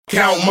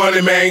Count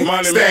money,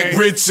 man. Stack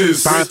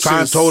riches.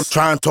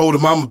 Try and told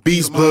him I'm a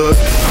beast, bud.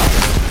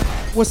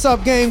 What's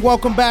up, gang?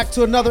 Welcome back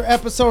to another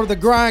episode of the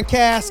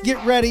GRINDcast.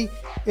 Get ready.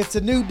 It's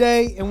a new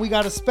day, and we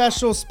got a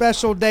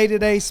special day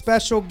today,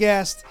 special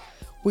guest.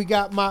 We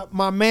got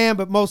my man,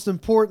 but most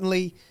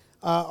importantly,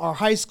 our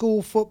high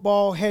school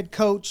football head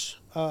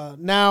coach,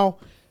 now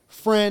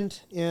friend,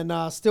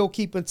 and still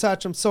keep in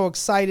touch. I'm so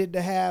excited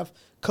to have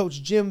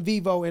Coach Jim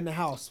Vivo in the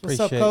house. What's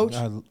up, Coach?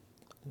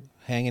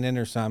 Hanging in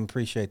there, son.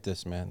 Appreciate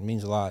this, man. It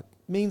means a lot.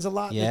 Means a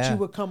lot that you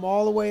would come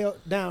all the way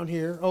down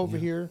here,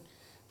 here,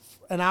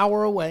 an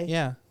hour away.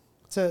 Yeah.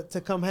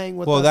 To come hang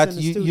with us in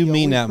the studio. You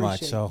mean that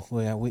much. So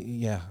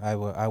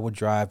I would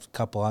drive a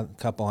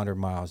couple hundred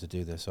miles to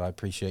do this. So I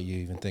appreciate you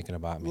even thinking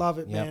about me. Love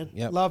it, man.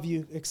 Yep. Love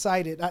you.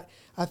 Excited.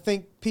 I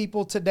think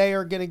people today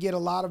are going to get a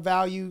lot of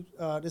value.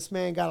 This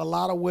man got a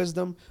lot of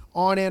wisdom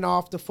on and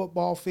off the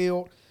football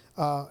field.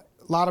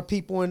 A lot of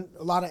people and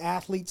a lot of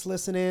athletes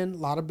listening, a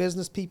lot of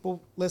business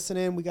people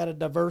listening. We got a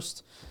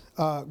diverse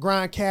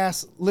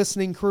GRINDcast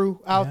listening crew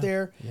out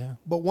there. Yeah.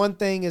 But one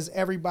thing is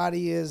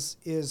everybody is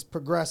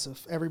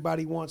progressive.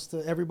 Everybody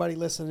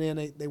listening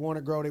in, they want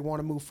to grow, they want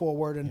to move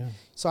forward. And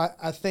so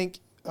I think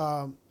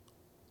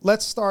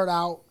let's start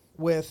out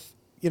with,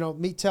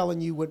 me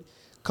telling you when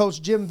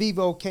Coach Jim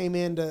Vivo came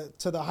into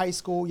the high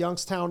school,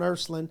 Youngstown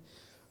Ursuline.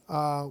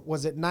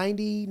 Was it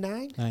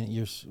 99?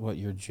 Your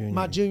junior?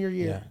 My junior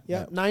year.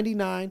 Yeah.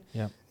 99.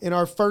 Yeah. In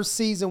our first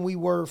season, we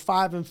were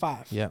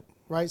 5-5. Yeah.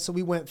 Right. So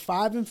we went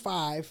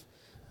 5-5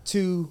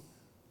 to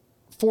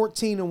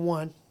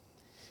 14-1,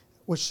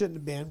 which shouldn't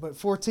have been, but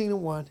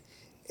 14-1,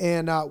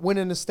 and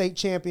winning the state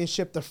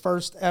championship, the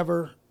first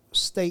ever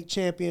state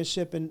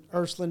championship in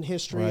Ursuline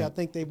history. Right. I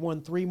think they've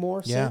won 3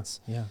 more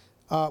since. Yeah.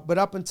 But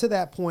up until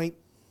that point,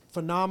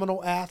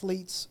 phenomenal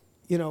athletes.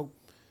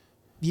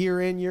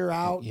 Year in, year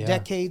out,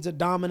 decades of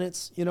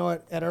dominance,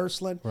 at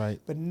Ursuline, right.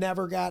 But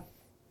never got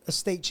a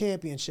state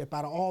championship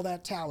out of all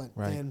that talent.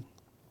 Right. And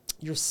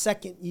your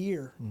second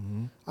year,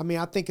 I mean,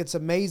 I think it's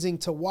amazing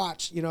to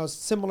watch,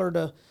 similar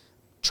to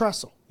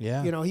Tressel.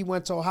 Yeah. He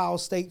went to Ohio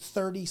State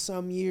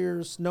 30-some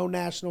years, no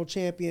national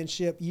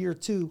championship. Year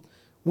 2,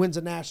 wins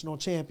a national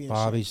championship.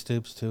 Bobby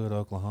Stoops, too, at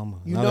Oklahoma.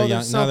 Another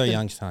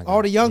Youngstown guy.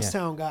 All the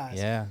Youngstown guys.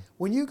 Yeah.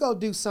 When you go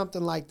do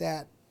something like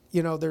that,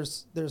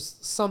 there's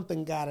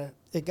something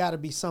it got to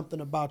be something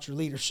about your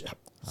leadership.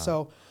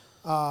 So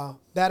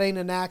that ain't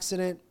an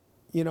accident.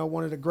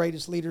 One of the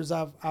greatest leaders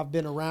I've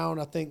been around.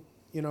 I think,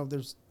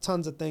 there's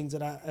tons of things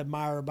that I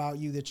admire about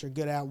you that you're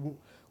good at.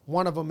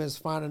 One of them is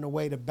finding a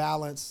way to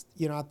balance.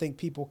 I think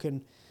people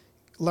can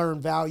learn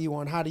value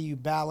on how do you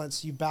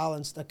balance. You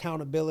balance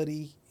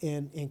accountability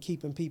and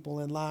keeping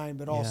people in line,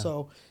 but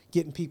also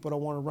getting people to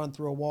want to run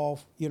through a wall,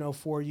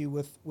 for you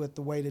with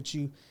the way that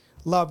you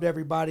loved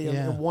everybody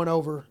and won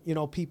over,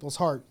 people's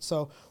heart.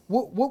 So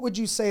what would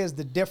you say is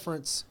the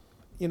difference,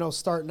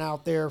 starting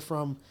out there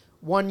from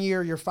one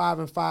year you're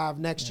 5-5,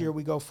 next year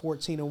we go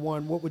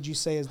 14-1. What would you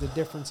say is the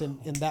difference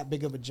in that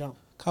big of a jump?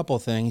 Couple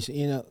things.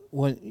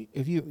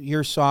 If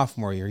your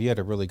sophomore year, you had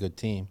a really good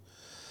team,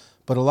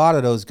 but a lot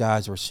of those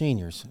guys were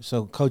seniors.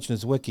 So Coach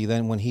Nizwicki,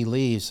 then when he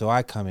leaves, so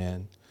I come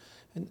in,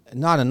 and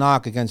not a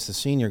knock against the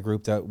senior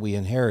group that we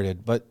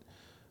inherited, but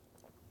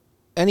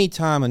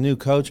anytime a new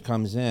coach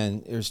comes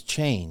in, there's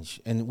change,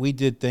 and we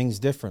did things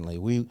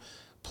differently.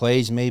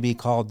 Plays may be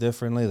called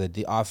differently.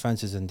 The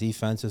offenses and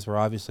defenses were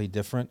obviously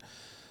different.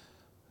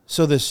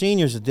 So the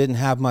seniors didn't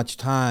have much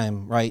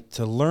time, right,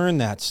 to learn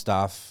that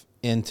stuff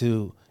and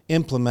to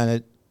implement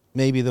it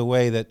maybe the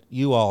way that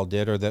you all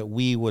did or that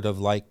we would have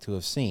liked to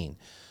have seen.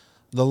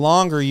 The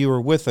longer you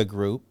were with a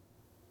group,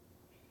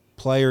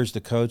 players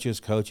to coaches,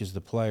 coaches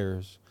to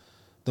players,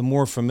 the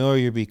more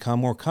familiar you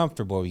become, more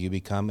comfortable you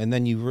become, and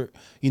then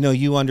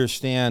you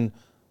understand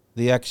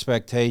the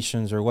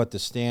expectations or what the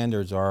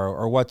standards are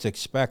or what's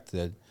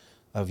expected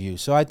of you.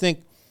 So I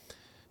think,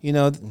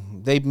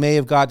 they may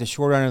have got the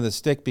short end of the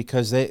stick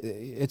because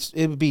it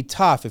would be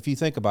tough if you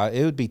think about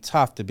it. It would be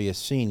tough to be a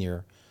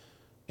senior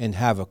and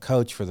have a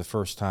coach for the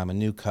first time, a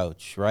new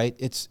coach, right?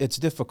 It's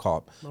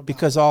difficult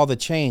because all the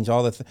change,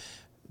 all the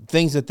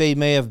things that they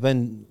may have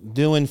been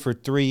doing for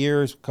 3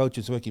 years,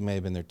 Coach's Wiki may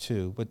have been there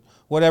 2, but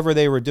whatever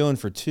they were doing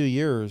for 2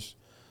 years,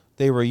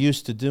 they were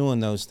used to doing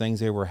those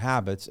things. They were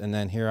habits, and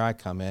then here I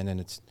come in, and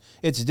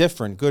it's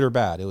different, good or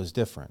bad. It was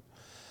different.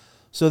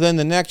 So then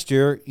the next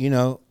year,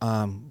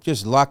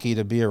 just lucky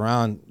to be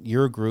around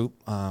your group.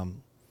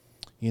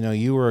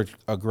 You were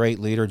a great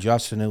leader.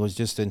 Justin, who was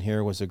just in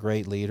here, was a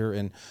great leader.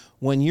 And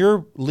when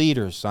your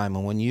leaders,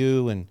 Simon, when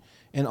you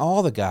and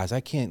all the guys,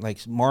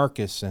 like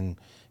Marcus and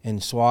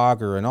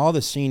Swagger and all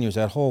the seniors,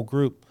 that whole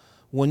group,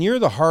 when you're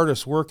the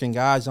hardest working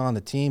guys on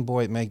the team,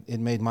 boy, it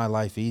made my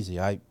life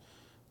easy. I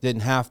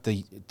didn't have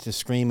to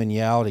scream and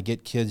yell to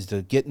get kids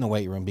to get in the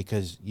weight room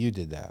because you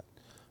did that.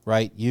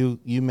 Right, you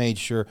made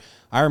sure.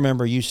 I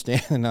remember you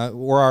standing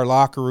where our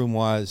locker room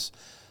was.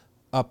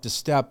 Up the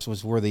steps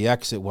was where the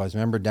exit was.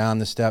 Remember, down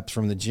the steps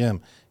from the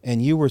gym,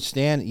 and you were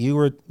standing. You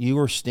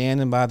were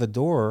standing by the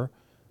door.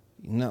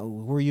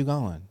 Where are you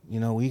going?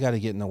 We got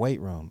to get in the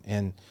weight room,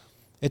 and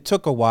it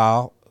took a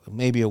while,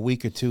 maybe a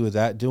week or two of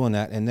that, doing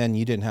that, and then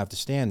you didn't have to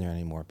stand there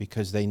anymore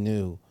because they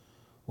knew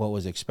what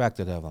was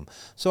expected of them.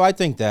 So I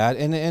think that,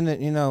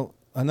 and you know,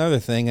 another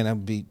thing, and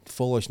I'd be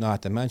foolish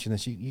not to mention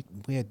this,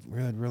 we had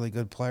really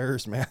good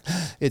players, man.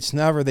 It's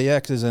never the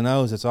X's and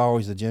O's, it's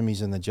always the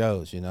Jimmies and the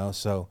Joes, you know.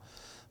 So,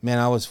 man,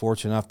 I was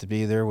fortunate enough to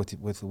be there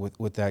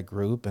with that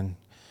group, and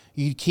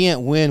you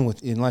can't win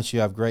unless you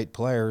have great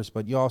players,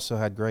 but you also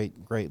had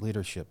great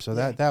leadership. So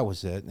that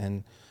was it.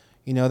 And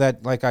you know,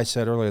 that, like I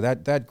said earlier,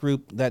 that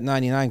group, that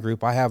 99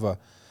 group, I have a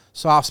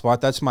soft spot.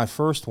 That's my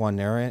first one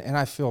there, and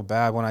I feel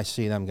bad when I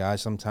see them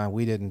guys. Sometimes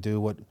we didn't do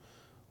what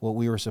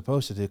we were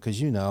supposed to do, because,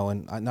 you know,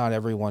 and not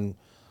everyone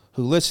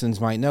who listens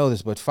might know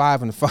this, but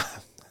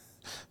 5-5,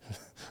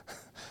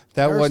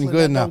 that wasn't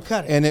good enough.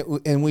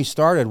 And we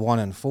started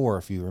 1-4,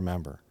 if you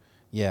remember.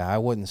 Yeah, I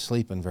wasn't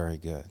sleeping very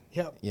good.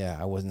 Yep. Yeah,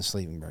 I wasn't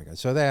sleeping very good.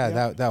 So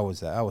that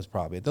was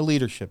probably it. The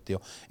leadership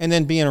deal, and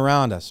then being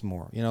around us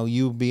more. You know,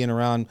 you being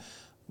around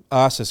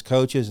us as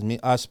coaches, and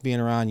us being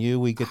around you,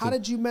 we get. How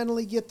did you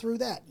mentally get through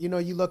that? You know,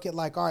 you look at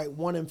like, all right,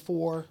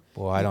 1-4.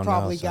 Boy, I don't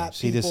probably know. got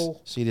see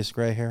people. See this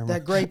gray hair?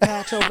 That gray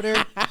patch over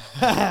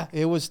there.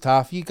 It was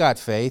tough. You got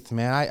faith,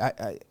 man.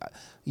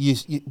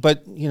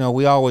 But you know,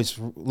 we always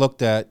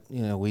looked at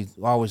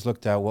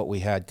what we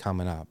had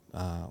coming up.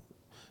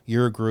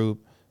 Your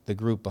group, the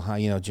group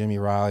behind, you know, Jimmy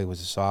Riley was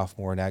a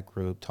sophomore in that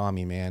group,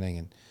 Tommy Manning,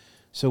 and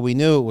so we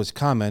knew it was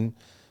coming.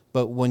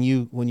 But when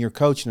you're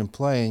coaching and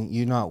playing,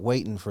 you're not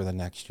waiting for the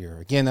next year.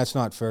 Again, that's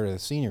not fair to the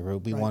senior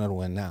group. We wanted to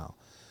win now.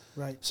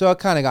 Right. So it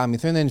kind of got me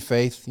through. And then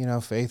faith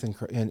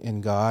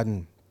in God,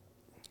 and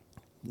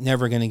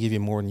never going to give you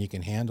more than you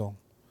can handle.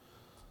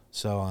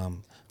 So,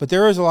 but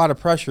there is a lot of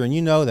pressure, and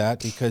you know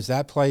that, because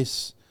that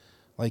place,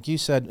 like you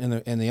said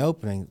in the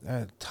opening,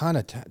 a ton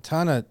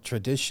of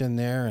tradition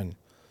there, and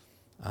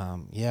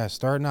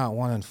starting out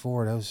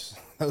 1-4,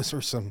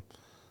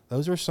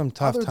 those were some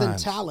tough times. Other than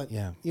times. talent,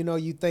 you know,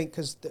 you think,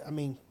 because, I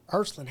mean,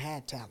 Ursuline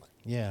had talent.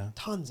 Yeah.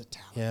 Tons of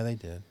talent. Yeah, they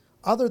did.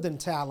 Other than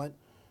talent,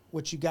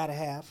 which you got to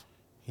have.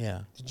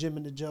 Yeah. The Jim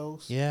and the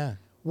Joes. Yeah.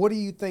 What do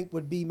you think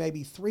would be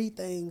maybe 3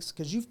 things,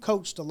 because you've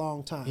coached a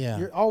long time. Yeah.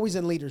 You're always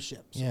in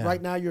leadership. So yeah.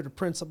 Right now you're the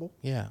principal.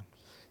 Yeah.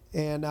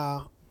 And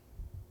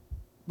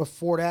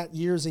before that,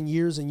 years and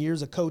years and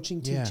years of coaching,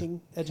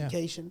 teaching,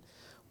 education.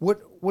 What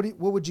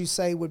would you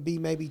say would be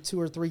maybe 2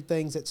 or 3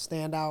 things that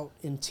stand out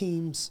in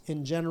teams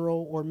in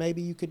general, or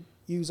maybe you could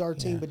use our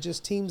team, but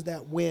just teams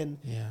that win,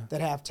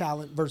 that have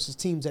talent, versus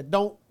teams that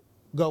don't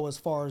go as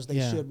far as they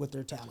should with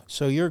their talent?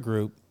 So your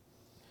group,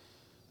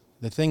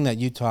 the thing that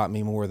you taught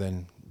me more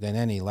than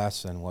any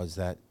lesson was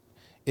that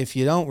if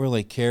you don't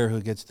really care who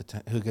gets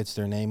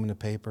their name in the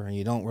paper, and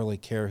you don't really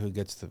care who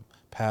gets the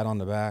pat on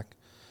the back,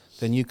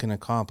 then you can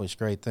accomplish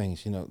great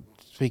things. You know,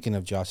 speaking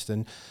of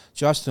Justin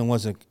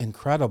was an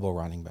incredible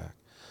running back.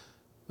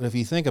 But if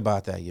you think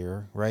about that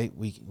year, right,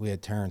 we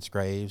had Terrence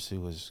Graves, who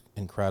was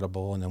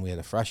incredible, and then we had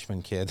a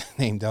freshman kid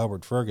named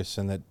Albert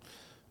Ferguson that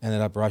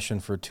ended up rushing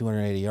for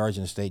 280 yards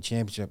in a state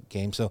championship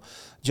game. So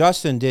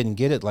Justin didn't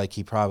get it like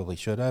he probably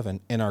should have.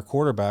 And our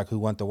quarterback, who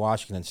went to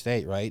Washington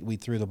State, right, we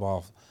threw the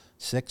ball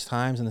 6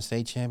 times in the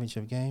state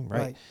championship game,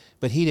 right?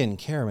 But he didn't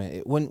care,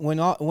 man. When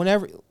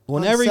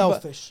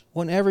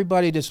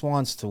everybody just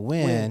wants to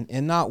win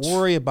and not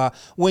worry about,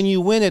 when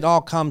you win, it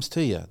all comes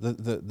to you.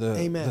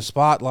 The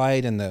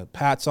spotlight and the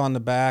pats on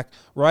the back,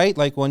 right?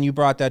 Like when you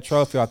brought that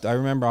trophy off, I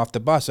remember off the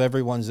bus,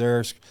 everyone's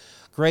there.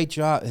 Great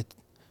job.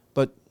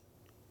 But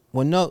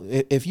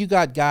if you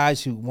got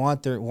guys who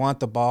want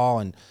the ball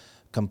and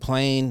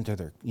complain to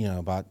their,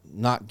 about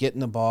not getting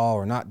the ball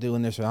or not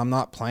doing this, or I'm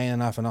not playing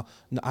enough, and all.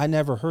 No, I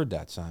never heard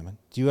that, Simon.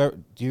 Do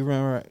you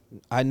remember?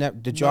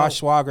 Did Josh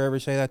Swagger ever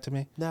say that to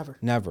me?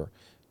 Never.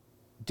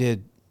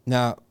 Did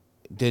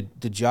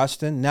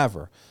Justin?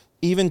 Never.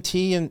 Even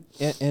T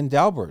and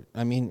Delbert.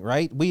 I mean,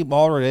 right? We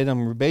already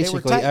them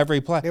basically every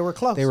play. They were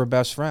close. They were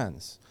best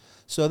friends.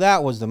 So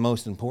that was the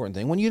most important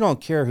thing. When you don't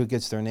care who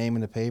gets their name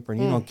in the paper,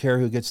 and you don't care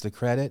who gets the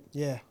credit.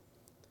 Yeah.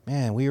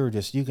 Man, we were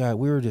just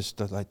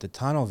like the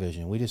tunnel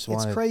vision. We just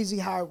wanted. It's crazy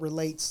how it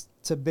relates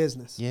to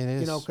business. Yeah,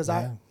 it is. Because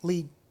I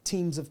lead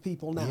teams of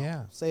people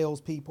now,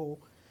 sales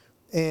people,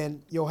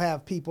 and you'll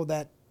have people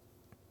that,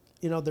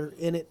 they're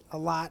in it a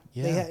lot.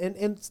 Yeah.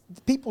 And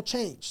people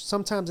change.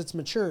 Sometimes it's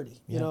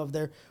maturity. You know, if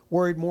they're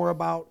worried more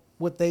about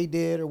what they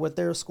did or what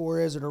their score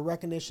is or the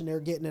recognition they're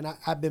getting. And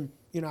I've been,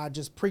 I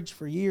just preached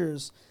for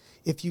years.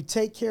 If you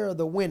take care of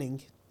the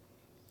winning,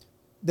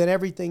 then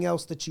everything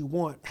else that you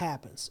want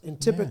happens. And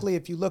typically,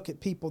 if you look at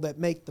people that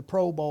make the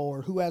Pro Bowl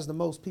or who has the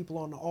most people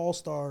on the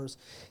All-Stars,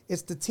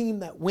 it's the team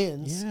that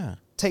wins,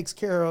 takes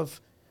care of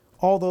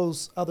all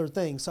those other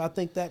things. So I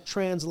think that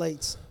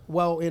translates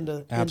well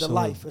into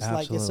life. It's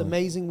like, it's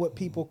amazing what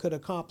people could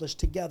accomplish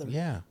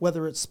together,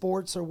 whether it's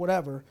sports or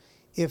whatever,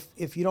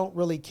 if you don't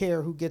really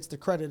care who gets the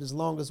credit, as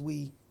long as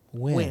we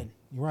win.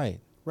 Right.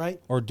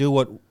 Right? Or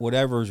do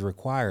whatever is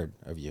required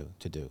of you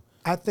to do.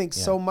 I think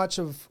so much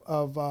of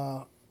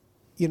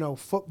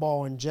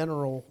football in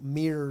general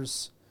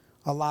mirrors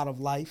a lot of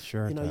life.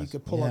 Sure, you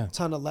could pull a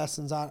ton of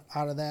lessons out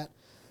of that.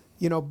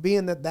 you know,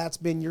 being that that's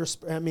been your,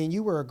 I mean,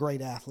 you were a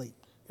great athlete.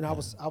 And I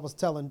was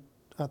telling,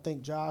 I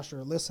think Josh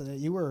or Alyssa that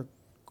you were a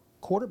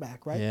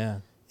quarterback, right? Yeah.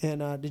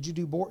 And did you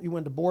do, you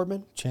went to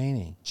Boardman?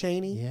 Cheney.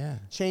 Yeah.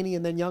 Cheney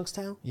and then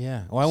Youngstown?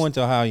 Yeah. Well, I went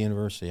to Ohio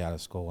University out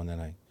of school, and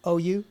then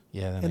OU?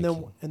 Yeah. And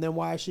then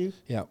YSU?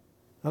 Yeah.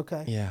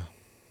 Okay. Yeah.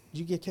 Did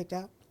you get kicked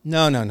out?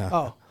 No.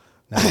 Oh.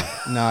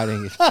 No, I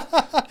didn't.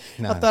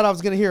 No. I thought I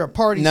was going to hear a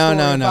party story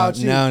about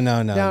you no,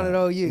 down at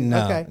OU.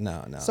 No, okay.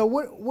 No. So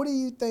what do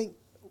you think,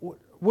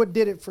 what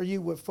did it for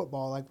you with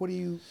football? Like, what do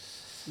you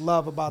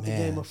love about the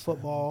game of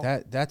football?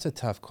 That's a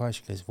tough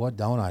question, because what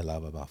don't I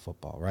love about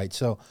football, right?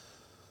 So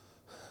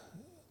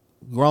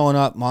growing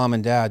up, mom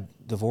and dad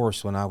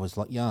divorced when I was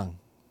young.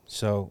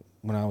 So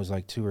when I was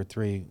like 2 or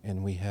 3,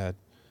 and we had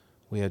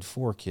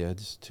 4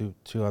 kids,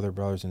 two other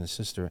brothers and a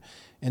sister.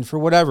 And for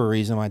whatever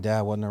reason, my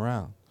dad wasn't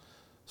around.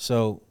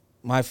 So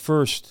my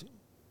first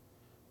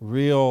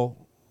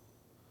real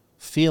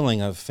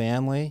feeling of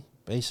family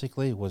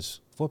basically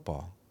was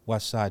football.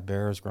 West Side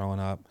Bears growing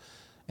up.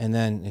 And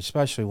then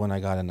especially when I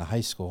got into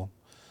high school,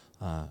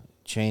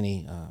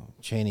 Cheney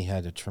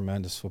had a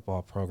tremendous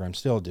football program,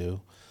 still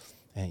do.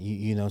 And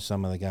you know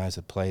some of the guys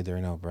that played there,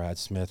 you know, Brad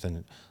Smith,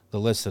 and the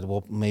list that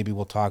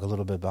we'll talk a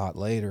little bit about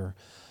later.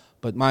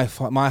 But my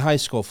high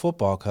school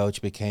football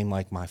coach became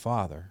like my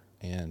father.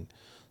 And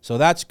so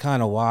that's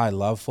kind of why I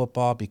love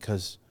football,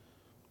 because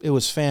it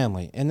was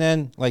family. And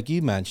then, like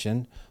you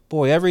mentioned,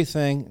 boy,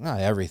 not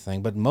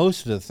everything, but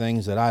most of the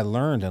things that I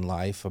learned in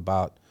life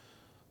about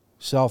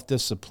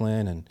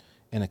self-discipline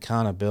and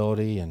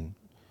accountability and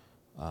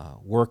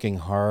working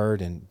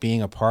hard and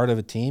being a part of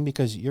a team,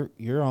 because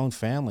your own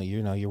family,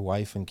 you know, your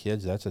wife and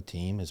kids, that's a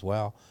team as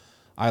well.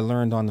 I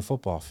learned on the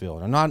football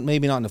field, or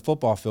maybe not in the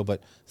football field,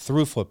 but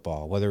through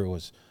football, whether it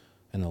was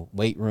in the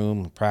weight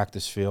room,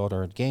 practice field,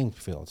 or a game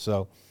field.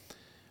 So,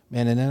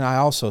 man, and then I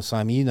also,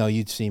 Simon, you know,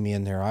 you'd see me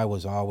in there. I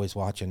was always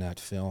watching that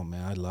film,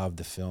 man. I loved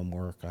the film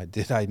work.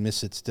 I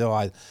miss it still.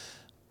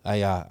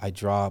 I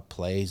draw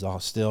plays.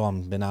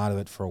 I've been out of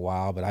it for a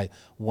while, but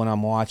when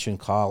I'm watching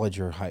college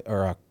or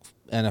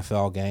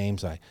NFL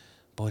games,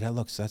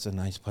 that's a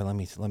nice play. Let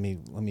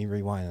me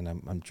rewind,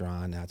 and I'm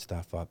drawing that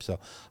stuff up. So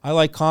I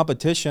like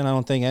competition. I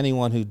don't think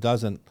anyone who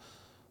doesn't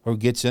or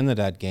gets into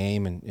that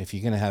game, and if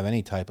you're going to have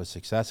any type of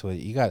success with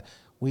it,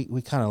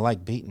 we kind of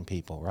like beating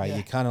people, right? Yeah.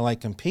 You kind of like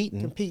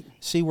competing,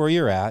 see where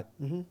you're at,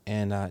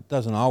 and it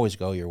doesn't always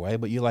go your way,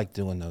 but you like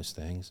doing those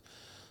things.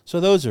 So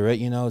those are it.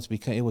 You know,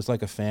 it was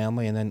like a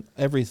family, and then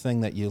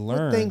everything that you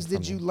learn. What things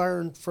did you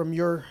learn from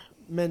your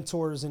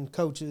mentors and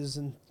coaches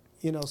and,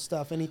 you know,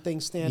 stuff?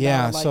 Anything stand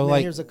out? Like,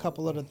 man, here's a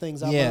couple of the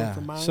things I learned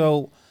from mine.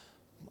 So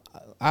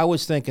I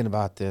was thinking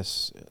about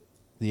this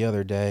the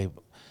other day.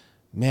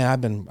 Man,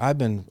 I've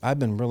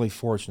been really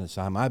fortunate,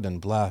 Simon. I've been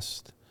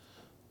blessed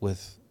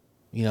with,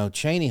 you know,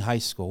 Cheney High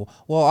School.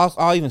 Well,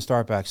 I'll even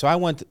start back. So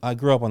I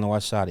grew up on the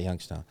west side of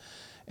Youngstown,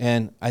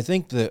 and I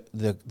think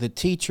the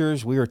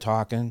teachers, we were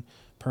talking,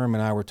 Perm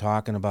and I were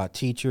talking about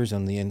teachers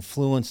and the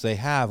influence they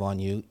have on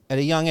you at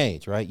a young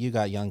age, right? You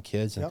got young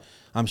kids, and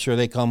I'm sure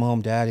they come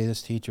home, Daddy,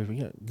 this teacher,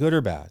 good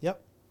or bad.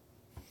 Yep.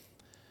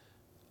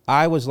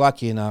 I was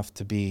lucky enough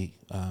to be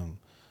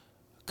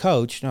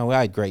coach. No,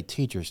 I had great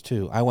teachers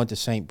too. I went to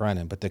St.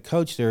 Brennan, but the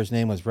coach there, his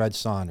name was Red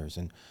Saunders,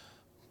 and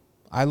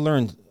I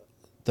learned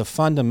the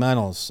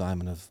fundamentals,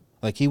 Simon,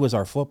 like he was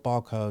our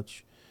football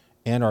coach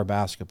and our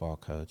basketball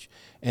coach.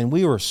 And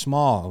we were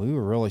small. We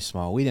were really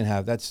small. We didn't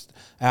have, that's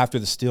after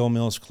the steel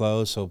mills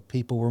closed, so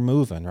people were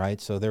moving,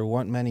 right? So there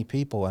weren't many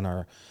people in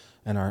our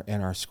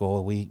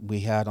school. We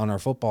had, on our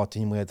football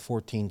team, we had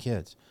 14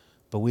 kids.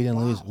 But we didn't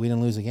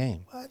lose a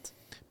game. What?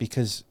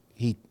 Because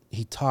he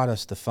taught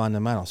us the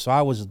fundamentals. So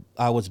I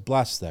was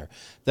blessed there.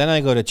 Then I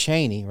go to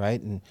Cheney,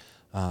 right? And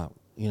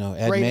you know,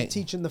 Great at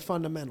teaching the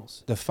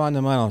fundamentals. The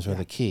fundamentals are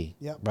the key,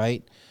 Yep.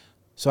 right?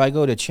 So I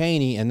go to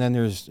Cheney, and then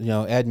there's, you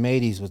know, Ed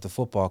Mades was the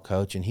football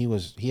coach, and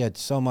he had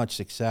so much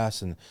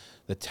success, and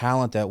the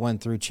talent that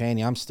went through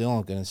Cheney, I'm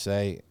still going to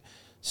say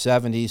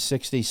 70s,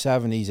 60s,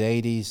 70s,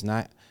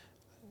 80s.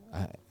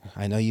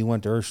 I know you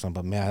went to Ursuline,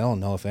 but man, I don't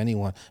know if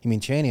anyone, I mean,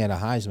 Cheney had a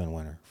Heisman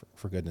winner,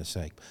 for goodness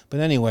sake. But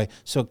anyway,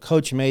 so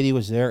Coach Mady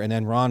was there, and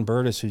then Ron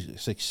Burtis, who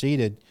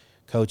succeeded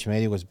Coach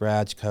Mady, was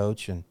Brad's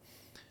coach, and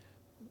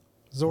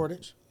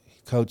Zordich.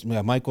 Coach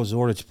Michael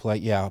Zordich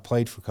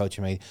played for Coach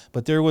Mady.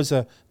 But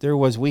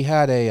we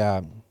had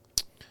a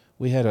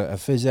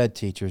phys ed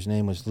teacher. His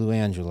name was Lou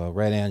Angelo.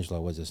 Red Angelo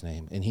was his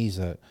name, and he's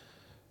a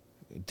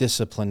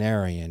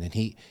disciplinarian. And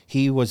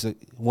he was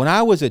when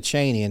I was at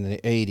Cheney in the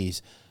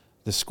 80s,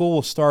 the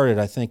school started,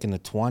 I think, in the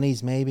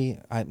 20s maybe.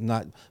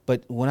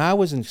 But when I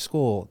was in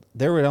school,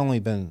 there had only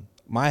been,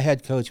 my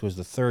head coach was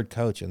the third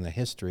coach in the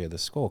history of the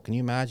school. Can you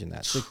imagine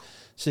that?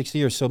 6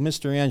 years. So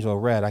Mr. Angelo,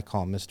 Red, I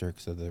call him Mr.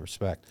 because of the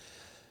respect.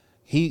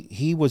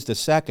 He was the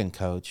second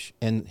coach,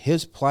 and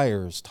his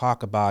players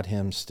talk about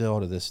him still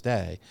to this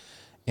day.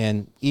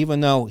 And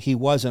even though he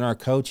wasn't our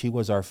coach, he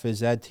was our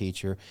phys ed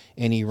teacher,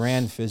 and he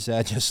ran phys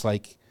ed just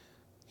like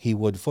he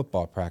would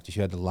football practice.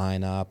 You had to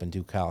line up and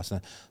do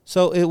calisthenics.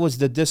 So it was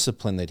the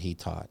discipline that he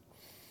taught.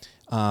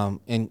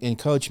 And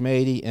Coach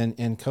Mady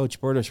and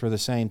Coach Burdish were the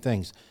same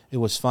things. It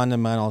was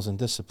fundamentals and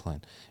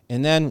discipline.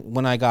 And then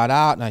when I got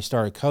out and I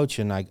started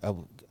coaching,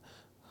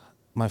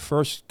 my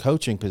first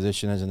coaching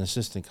position as an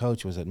assistant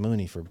coach was at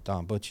Mooney for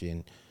Don Butchie.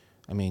 And,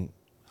 I mean,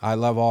 I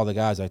love all the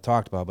guys I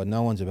talked about, but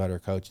no one's a better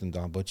coach than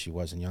Don Butchie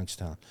was in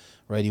Youngstown.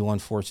 Right? He won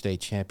 4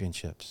 state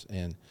championships.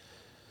 And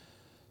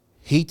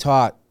he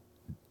taught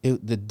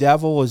the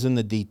devil was in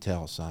the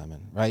details,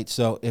 Simon, right?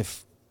 So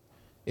if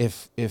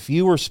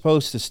you were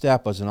supposed to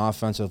step as an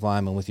offensive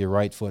lineman with your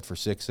right foot for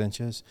 6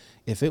 inches,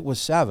 if it was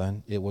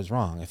 7, it was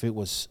wrong. If it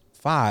was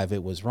 5,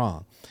 it was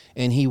wrong.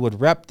 And he would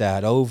rep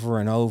that over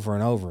and over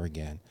and over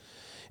again.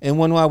 And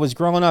when I was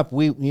growing up,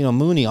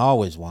 Mooney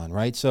always won,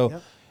 right? So,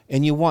 yep.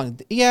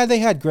 And they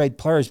had great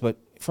players, but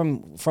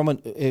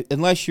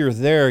unless you're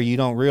there, you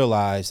don't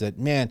realize that,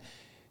 man,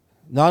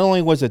 not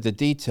only was it the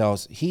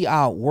details, he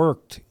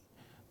outworked.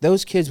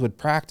 Those kids would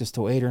practice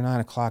till 8 or 9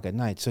 o'clock at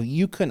night. So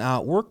you couldn't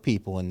outwork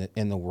people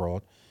in the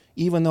world,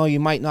 even though you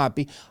might not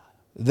be.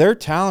 They're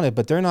talented,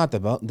 but they're not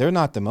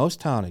the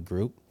most talented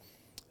group.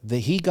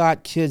 He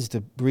got kids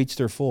to reach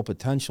their full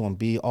potential and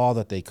be all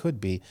that they could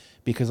be.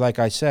 Because, like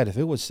I said, if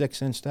it was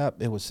 6-inch step,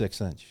 it was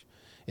 6-inch.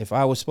 If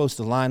I was supposed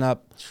to line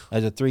up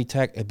as a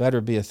 3-tech, it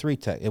better be a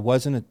 3-tech. It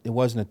wasn't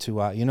a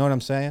 2 out. You know what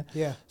I'm saying?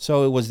 Yeah.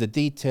 So it was the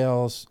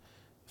details,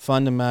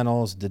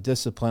 fundamentals, the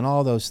discipline,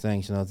 all those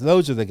things.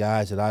 Those are the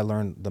guys that I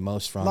learned the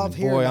most from. Love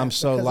hearing boy, that, I'm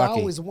so because lucky. I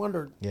always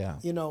wondered, yeah.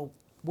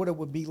 What it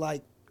would be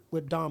like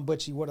with Don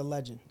Butchie. What a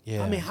legend.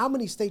 Yeah. I mean, how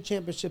many state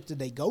championships did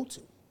they go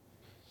to?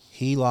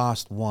 He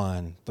lost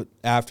 1, but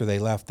after they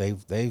left, I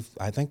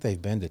think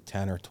they've been to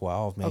 10 or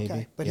 12 maybe.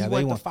 Okay, but yeah, he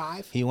went to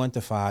 5. He went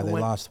to 5. They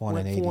lost 1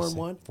 in 86.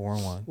 4-1.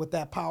 4-1 with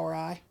that power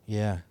eye.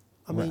 Yeah.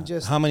 I mean,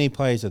 just how many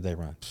plays did they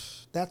run?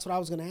 That's what I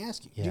was going to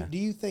ask you. Yeah. Do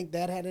you think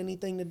that had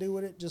anything to do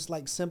with it? Just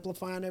like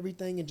simplifying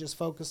everything and just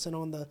focusing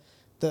on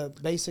the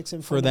basics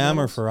and for them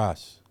or for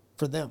us?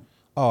 For them.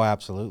 Oh,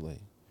 absolutely.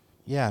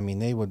 Yeah, I mean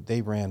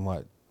they ran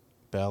what?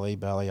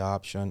 Belly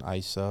option,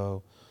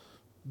 ISO,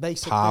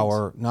 basic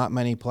power. things. Not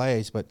many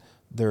plays, but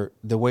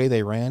the way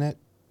they ran it,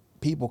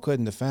 people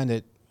couldn't defend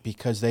it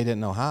because they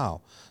didn't know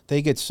how.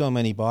 They get so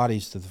many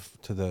bodies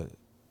to the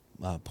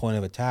point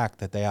of attack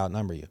that they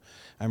outnumber you.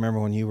 I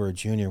remember when you were a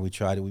junior, we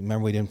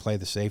didn't play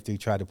the safety. We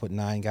tried to put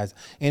 9 guys,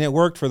 and it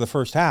worked for the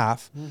first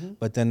half,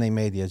 but then they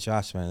made the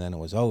adjustment, and then it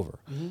was over.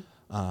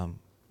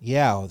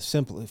 Yeah,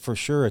 simply for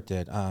sure it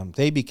did.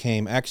 They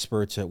became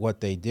experts at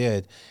what they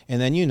did, and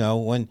then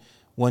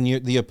when you're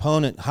the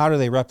opponent, how do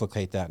they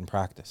replicate that in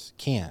practice?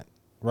 Can't,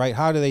 right?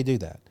 How do they do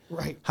that?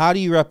 Right. How do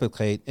you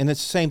replicate? And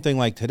it's the same thing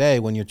like today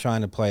when you're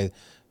trying to play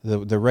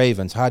the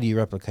Ravens. How do you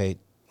replicate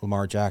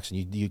Lamar Jackson?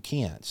 You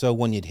can't. So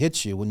when it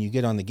hits you, when you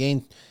get on the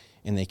game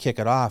and they kick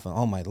it off, and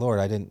oh my Lord,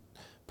 I didn't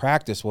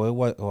practice.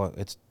 Well,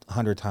 it's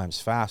 100 times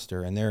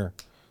faster, and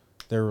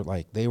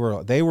they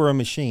were a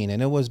machine,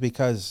 and it was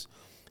because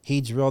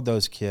he drilled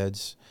those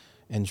kids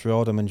and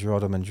drilled them and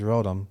drilled them and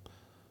drilled them,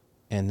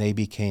 and they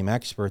became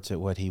experts at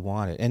what he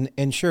wanted.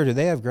 And sure, did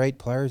they have great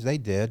players? They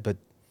did, but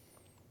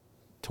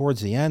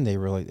towards the end, it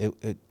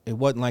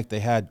wasn't like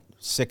they had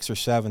 6 or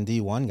 7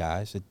 D1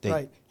 guys.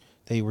 Right.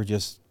 They were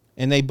just,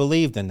 and they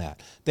believed in that.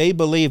 They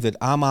believed that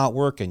I'm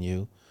outworking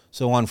you,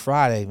 so on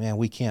Friday, man,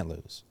 we can't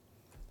lose.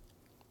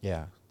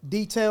 Yeah.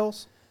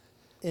 Details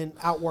and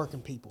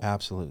outworking people.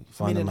 Absolutely.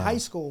 I mean, in high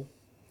school,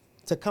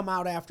 to come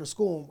out after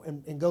school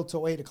and go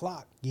till 8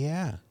 o'clock.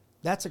 Yeah.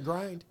 That's a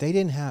grind. They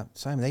didn't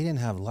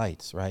have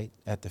lights, right,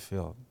 at the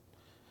field.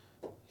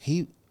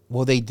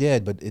 Well, they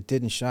did, but it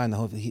didn't shine the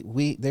whole.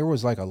 There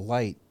was like a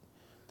light.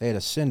 They had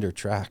a cinder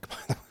track. By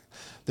the way.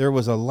 There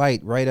was a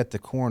light right at the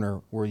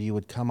corner where you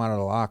would come out of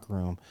the locker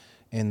room,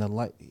 and the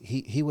light.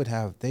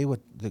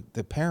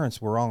 The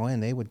parents were all in.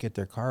 They would get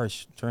their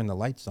cars, turn the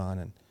lights on,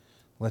 and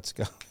let's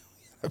go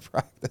to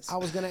practice. I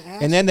was going to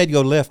ask. And then they'd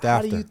go lift how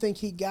after. How do you think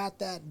he got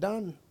that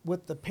done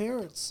with the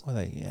parents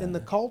and the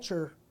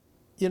culture,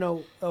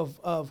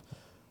 of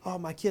oh,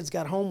 my kid's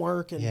got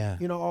homework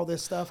and all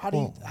this stuff.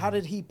 How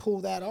did he pull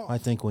that off? I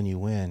think when you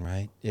win,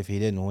 right? If he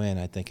didn't win,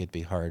 I think it'd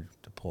be hard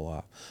to pull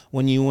off.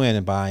 When you win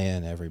and buy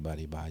in,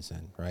 everybody buys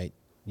in, right?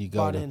 You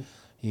go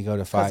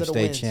to 5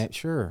 state champ,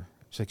 sure,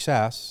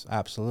 success,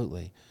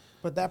 absolutely.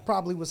 But that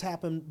probably was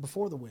happening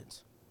before the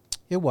wins.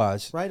 It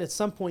was right at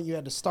some point. You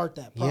had to start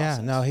that process.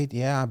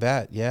 I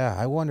bet. Yeah,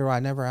 I wonder.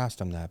 I never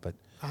asked him that, but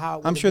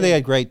I'm sure been? They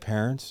had great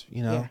parents.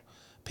 Yeah.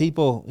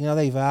 People,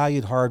 they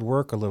valued hard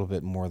work a little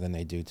bit more than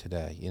they do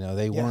today.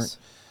 They weren't,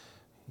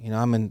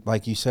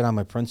 like you said, I'm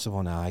a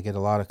principal now. I get a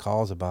lot of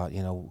calls about,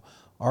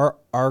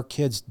 our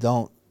kids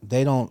parents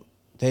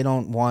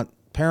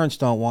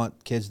don't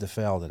want kids to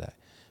fail today.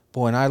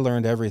 Boy, and I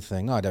learned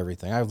not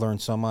everything. I've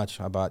learned so much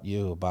about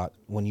you, about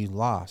when you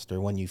lost or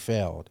when you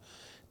failed.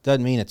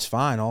 Doesn't mean it's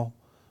final,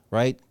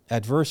 right?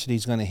 Adversity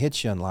is going to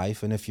hit you in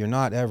life, and if you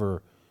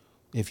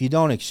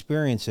don't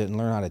experience it and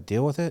learn how to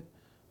deal with it,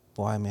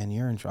 boy, man,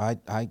 you're in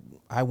trouble.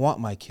 I want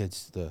my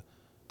kids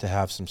to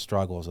have some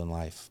struggles in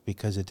life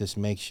because it just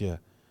makes you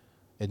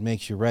it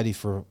makes you ready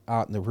for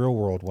out in the real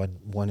world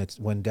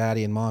when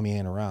daddy and mommy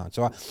ain't around.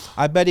 So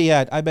I bet he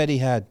had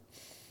a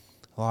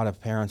lot of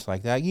parents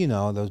like that. You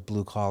know, those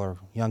blue collar.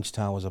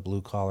 Youngstown was a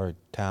blue collar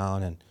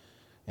town,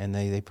 and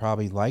they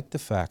probably liked the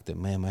fact that,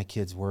 man, my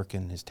kid's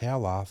working his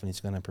tail off and he's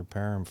going to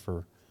prepare him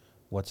for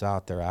what's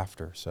out there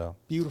after. So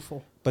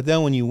beautiful. But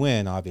then when you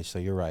win,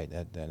 obviously, you're right.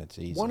 Then it's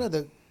easy. One of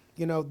the,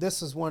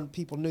 this is when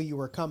people knew you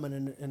were coming,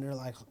 and they're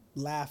like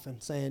laughing,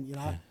 saying,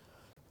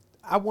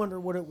 I wonder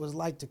what it was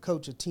like to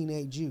coach a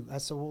teenage you. I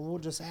said, well, we'll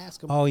just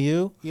ask him. Oh,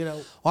 you?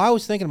 Well, I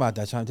was thinking about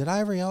that time. Did I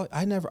ever yell?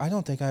 I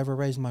don't think I ever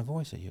raised my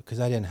voice at you because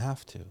I didn't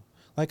have to.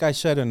 Like I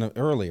said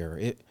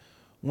earlier,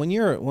 when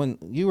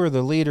you were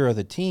the leader of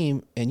the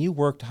team and you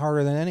worked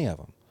harder than any of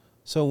them.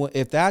 So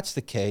if that's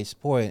the case,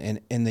 boy, and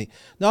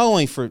not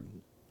only for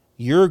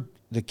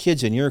the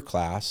kids in your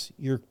class,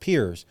 your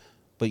peers,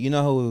 but you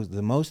know who was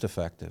the most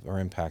effective or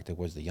impacted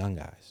was the young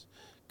guys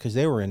because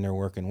they were in there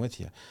working with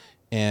you.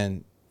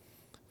 And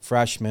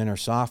freshmen or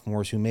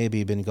sophomores who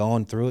maybe been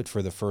going through it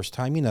for the first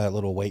time, that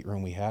little weight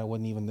room we had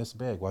wasn't even this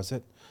big, was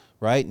it?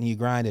 Right? And you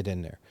grind it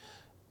in there.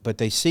 But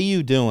they see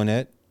you doing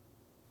it,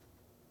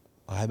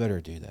 I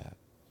better do that.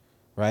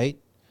 Right?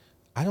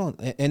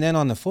 And then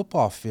on the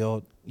football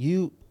field,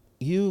 you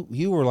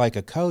were like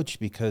a coach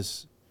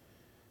because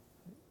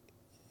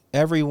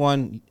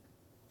everyone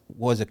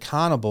was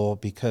accountable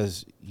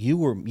because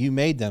you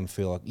made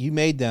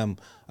them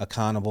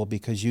accountable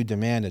because you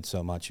demanded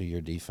so much of your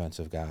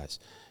defensive guys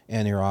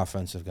and your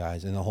offensive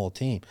guys and the whole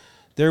team.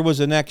 There was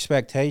an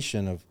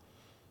expectation of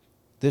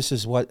this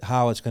is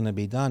how it's going to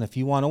be done if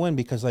you want to win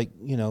because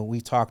we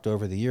talked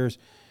over the years,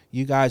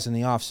 you guys in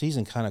the off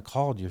season kind of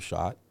called your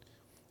shot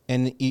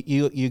and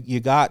you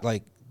got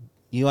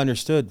you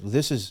understood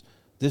this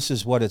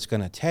is what it's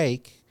going to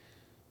take.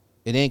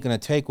 It ain't going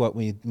to take what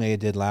we may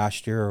have did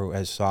last year or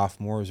as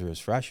sophomores or as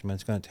freshmen.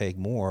 It's going to take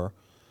more.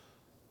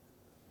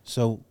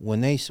 So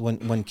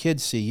when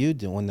kids see you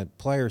when the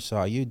players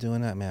saw you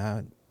doing that,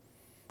 man,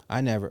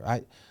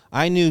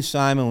 I knew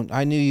Simon.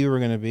 I knew you were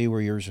going to be where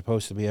you were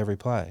supposed to be every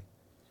play.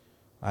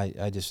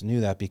 I just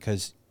knew that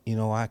because you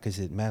know why? Because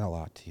it meant a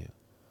lot to you.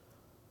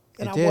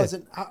 And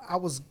I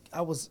was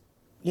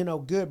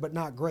good but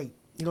not great.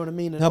 You know what I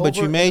mean? But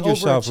you made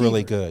yourself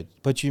really good.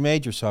 But you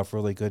made yourself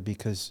really good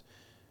because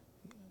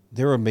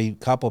there would be a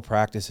couple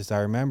practices I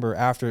remember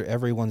after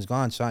everyone's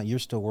gone, you're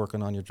still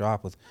working on your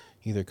job with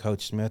either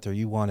Coach Smith or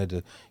you wanted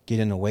to get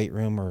in the weight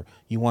room or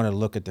you wanted to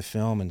look at the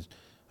film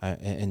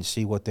and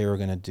see what they were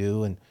going to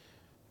do. And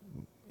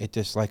it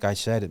just, like I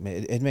said,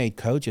 it made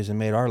coaches and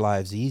made our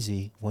lives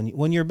easy.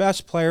 When your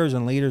best players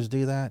and leaders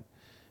do that,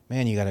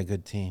 man, you got a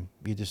good team.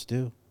 You just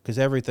do because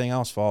everything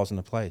else falls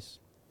into place.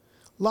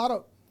 A lot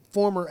of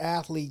former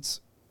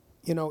athletes,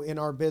 in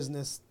our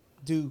business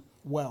do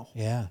well.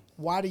 Yeah.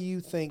 Why do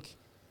you think,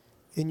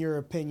 in your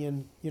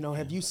opinion,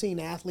 have you seen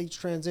athletes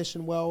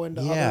transition well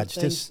into other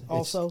things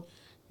also?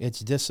 It's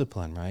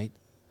discipline, right?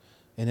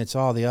 And it's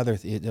all the other,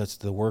 it's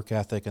the work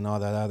ethic and all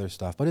that other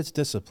stuff. But it's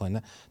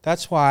discipline.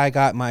 That's why I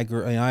got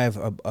I have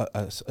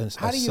a son.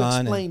 How do you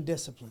explain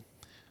discipline?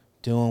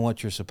 Doing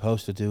what you're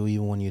supposed to do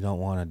even when you don't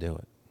want to do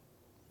it.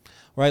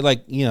 Right?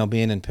 Like,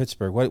 being in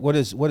Pittsburgh. What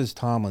does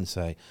Tomlin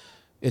say?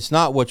 It's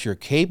not what you're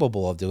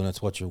capable of doing, it's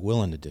what you're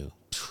willing to do.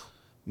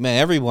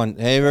 Man, anyone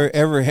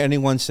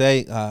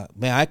say,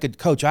 man, I could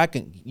coach,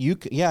 you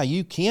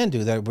can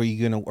do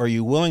that. Are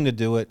you willing to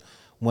do it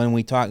when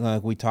we talked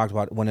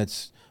about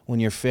when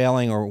you're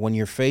failing or when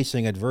you're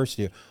facing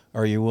adversity?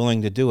 Are you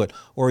willing to do it?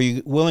 Or are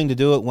you willing to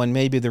do it when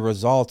maybe the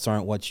results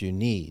aren't what you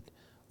need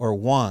or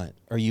want?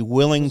 Are you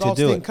willing to do it?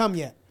 Results didn't come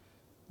yet.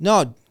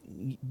 No.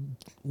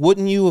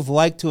 Wouldn't you have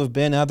liked to have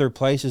been other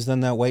places than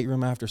that weight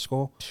room after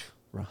school?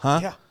 Huh?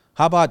 Yeah.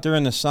 How about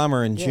during the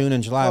summer in June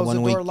and July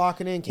when we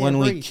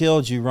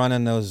killed you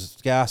running those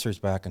gassers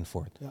back and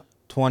forth? Yep.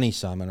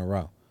 20-some in a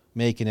row,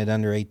 making it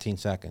under 18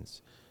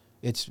 seconds.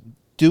 It's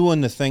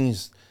doing the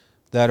things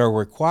that are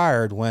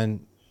required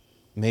when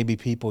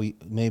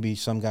maybe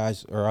some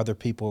guys or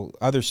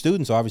other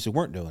students obviously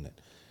weren't doing it,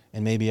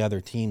 and maybe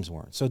other teams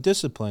weren't. So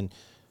discipline,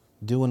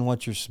 doing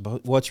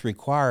what's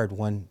required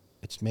when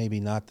it's maybe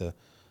not the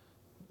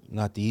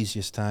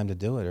easiest time to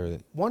do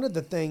it. One of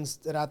the things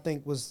that I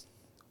think was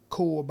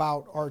cool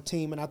about our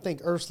team, and I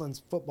think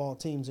Ursuline's football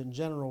teams in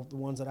general, the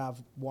ones that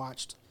I've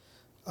watched,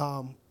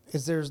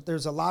 is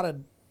there's a lot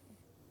of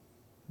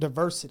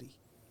diversity.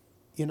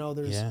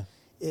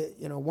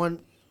 One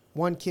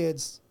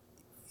kid's,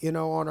 on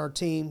our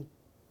team,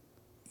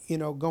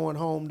 going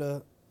home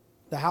to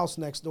the house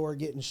next door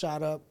getting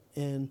shot up,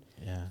 and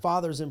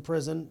father's in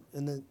prison,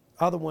 and the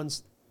other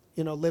one's,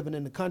 living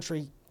in the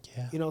country,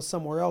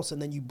 somewhere else,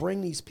 and then you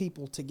bring these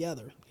people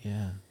together.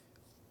 Yeah.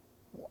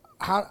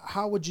 How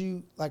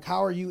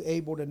are you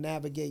able to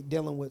navigate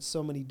dealing with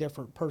so many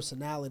different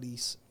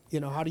personalities?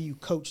 How do you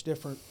coach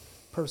different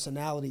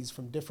personalities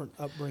from different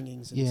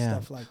upbringings and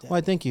stuff like that? Well,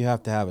 I think you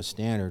have to have a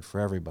standard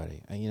for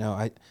everybody.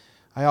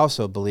 I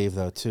also believe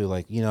though too,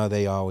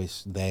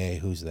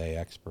 who's they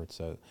experts.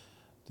 So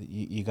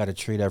you got to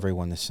treat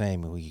everyone the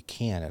same. Well, you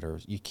can't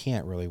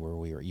really where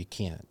we are. You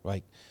can't.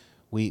 Like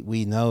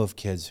we know of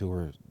kids who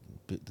were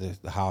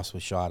the house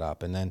was shot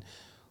up, and then,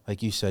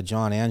 like you said,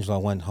 John Angelo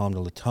went home to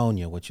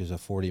Latonia, which is a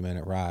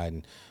 40-minute ride,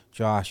 and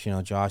Josh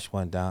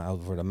went down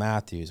over to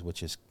Matthews,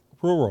 which is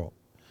rural,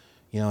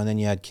 and then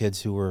you had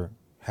kids who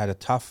had a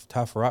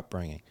tougher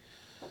upbringing.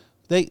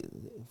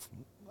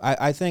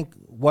 I think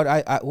what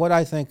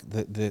I think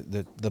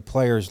the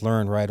players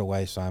learned right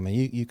away, Simon.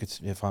 You could,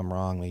 if I'm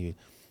wrong, maybe,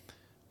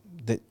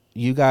 that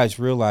you guys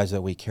realized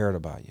that we cared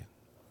about you,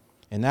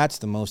 and that's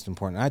the most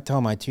important. I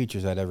tell my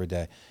teachers that every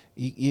day.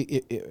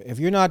 If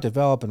you're not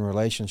developing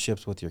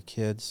relationships with your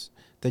kids,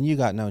 then you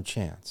got no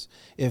chance.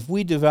 If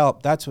we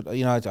develop, that's what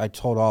I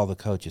told all the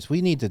coaches.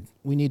 We need to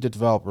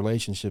develop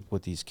relationships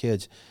with these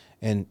kids,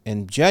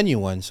 and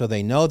genuine, so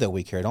they know that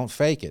we care. Don't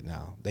fake it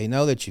now. They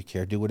know that you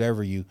care. Do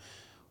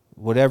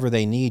whatever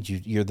they need.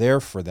 You're there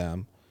for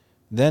them.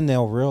 Then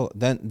they'll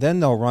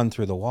run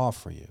through the wall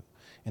for you,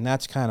 and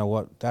that's kind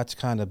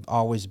of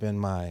always been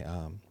my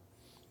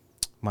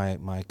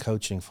my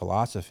coaching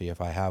philosophy, if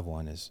I have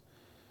one, is.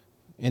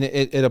 And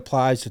it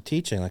applies to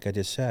teaching, like I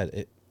just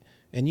said.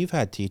 And you've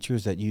had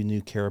teachers that you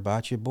knew care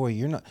about you. Boy,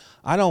 you're not.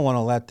 I don't want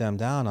to let them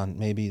down on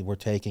maybe we're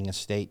taking a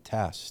state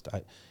test,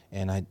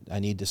 and I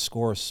need to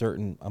score a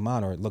certain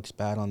amount, or it looks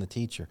bad on the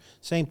teacher.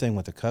 Same thing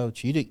with the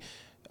coach.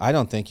 I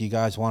don't think you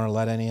guys want to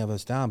let any of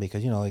us down,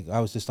 because like I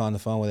was just on the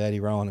phone with Eddie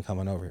Rowan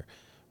coming over here,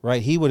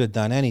 right? He would have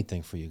done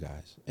anything for you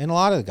guys, and a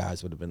lot of the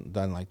guys would have been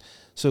done like.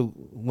 So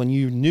when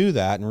you knew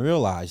that and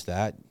realized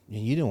that,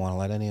 you didn't want to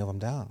let any of them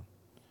down.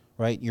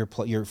 Right, your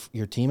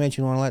teammates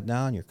you don't want to let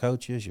down, your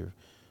coaches,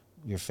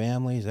 your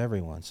families,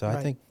 everyone. So right.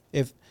 I think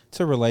if it's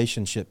a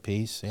relationship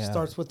piece, yeah,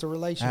 starts with the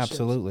relationship.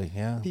 Absolutely,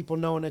 yeah. People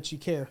knowing that you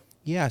care.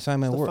 Yes, I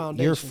mean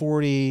you're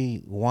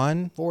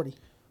 41, 40,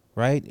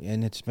 right,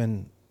 and it's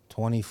been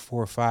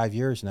 5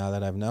 years now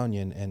that I've known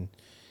you, and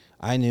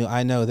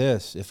I know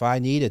this. If I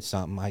needed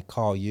something, I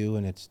call you,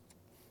 and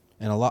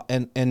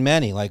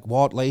many, like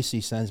Walt Lacey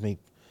sends me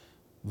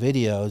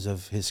videos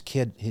of his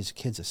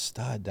kid's a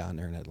stud down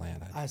there in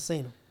Atlanta. I've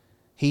seen him.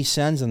 He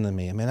sends them to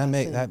me. I mean,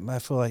 I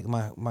feel like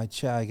my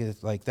child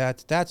gets like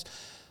that. That's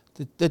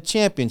the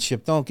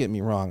championship. Don't get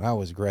me wrong, I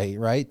was great,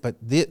 right? But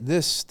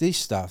this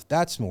stuff,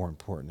 that's more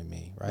important to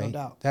me, right? No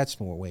doubt. That's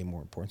way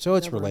more important. So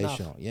it's never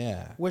relational. Enough.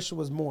 Yeah. Wish it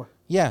was more.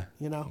 Yeah.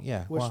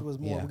 Yeah. Wish it was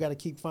more. Yeah. We got to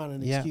keep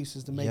finding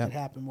excuses to make it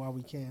happen while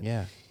we can.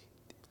 Yeah.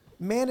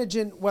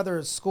 Managing, whether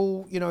it's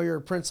school, you're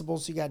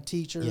principals, you got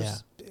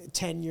teachers,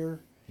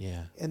 tenure.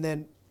 Yeah. And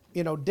then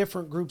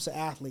different groups of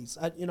athletes.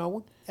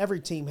 Every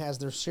team has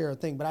their share of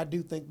thing, but I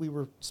do think we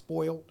were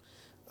spoiled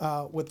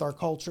with our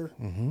culture.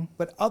 Mm-hmm.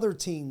 But other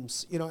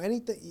teams,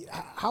 anything.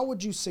 How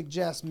would you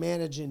suggest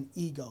managing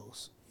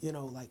egos?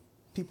 Like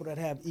people that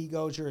have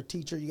egos. You're a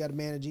teacher, you got to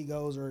manage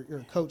egos, or you're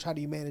a coach. How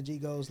do you manage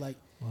egos? Well,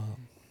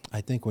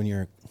 I think when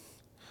you're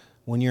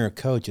a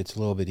coach, it's a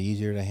little bit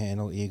easier to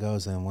handle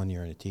egos than when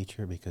you're a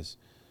teacher, because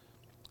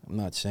I'm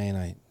not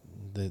saying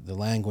the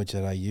language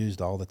that I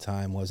used all the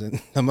time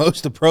wasn't the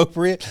most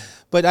appropriate,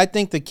 but I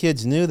think the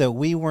kids knew that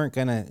we weren't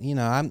gonna.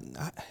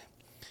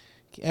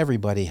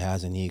 Everybody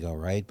has an ego,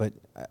 right? But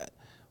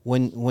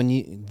when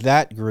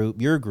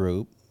your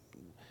group,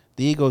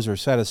 the egos are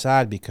set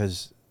aside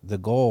because the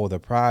goal, the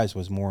prize,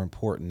 was more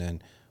important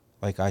than,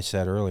 like I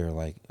said earlier,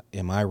 like,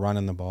 am I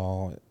running the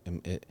ball?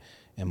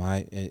 Is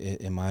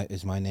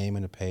my name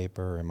in the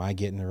paper? Am I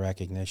getting the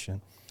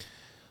recognition?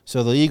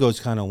 So the egos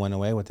kind of went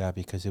away with that,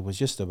 because it was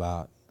just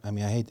about.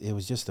 It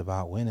was just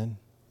about winning,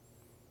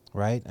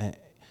 right?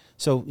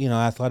 So,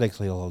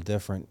 athletically a little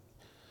different.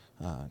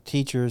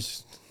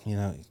 Teachers,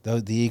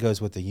 the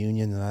egos with the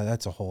union,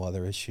 that's a whole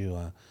other issue.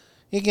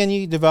 Again,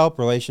 you develop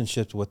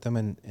relationships with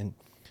them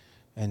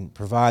and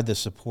provide the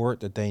support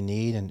that they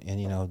need,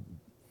 and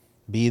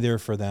be there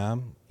for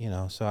them.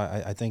 So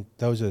I think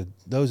those are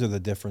the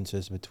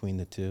differences between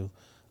the two.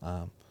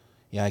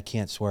 I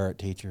can't swear at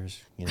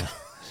teachers,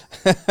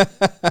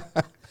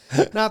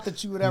 Not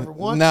that you would ever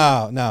want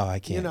to. No, I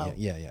can't.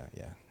 Yeah.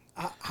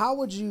 How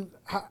would you,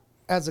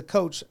 as a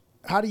coach,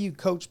 how do you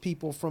coach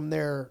people from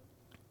their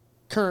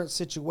current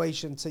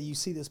situation so you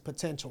see this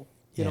potential,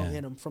 in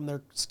them, from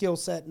their skill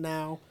set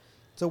now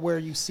to where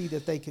you see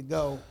that they could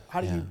go?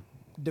 How do you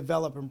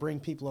develop and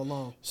bring people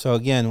along? So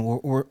again,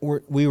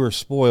 we were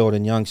spoiled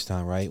in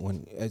Youngstown, right?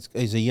 When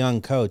as a young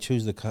coach,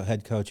 who's the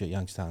head coach at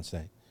Youngstown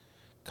State?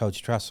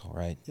 Coach Tressel,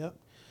 right? Yep.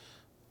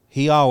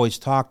 He always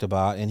talked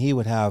about, and he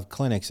would have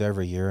clinics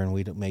every year, and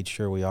we made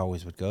sure we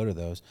always would go to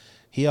those.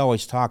 He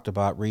always talked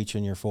about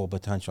reaching your full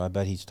potential. I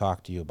bet he's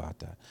talked to you about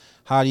that.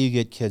 How do you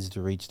get kids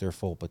to reach their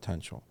full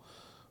potential?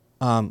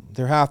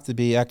 There have to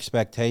be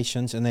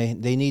expectations, and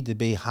they need to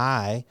be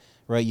high,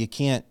 right? You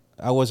can't,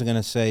 I wasn't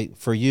going to say,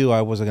 for you,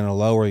 I wasn't going to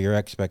lower your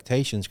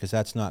expectations, because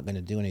that's not going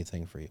to do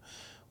anything for you.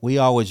 We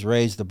always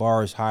raised the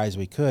bar as high as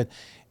we could,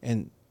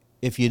 and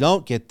if you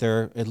don't get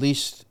there, at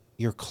least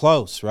you're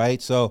close, right?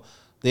 So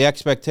the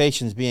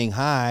expectations being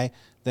high,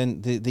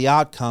 then the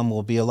outcome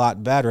will be a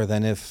lot better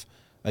than if,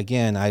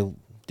 again, I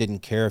didn't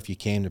care if you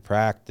came to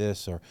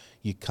practice, or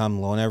you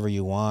come whenever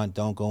you want,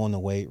 don't go in the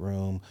weight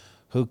room.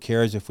 Who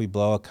cares if we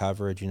blow a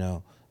coverage,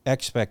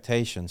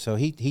 expectation. So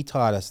he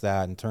taught us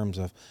that in terms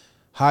of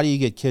how do you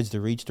get kids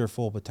to reach their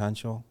full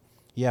potential?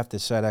 You have to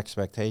set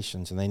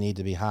expectations, and they need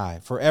to be high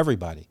for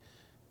everybody,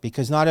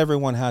 because not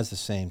everyone has the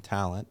same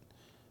talent.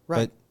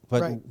 Right.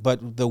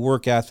 But the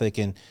work ethic,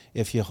 and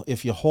if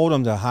you hold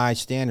them to high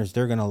standards,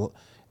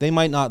 they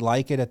might not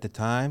like it at the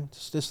time.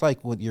 It's just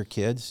like with your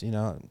kids,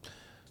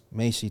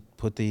 Macy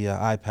put the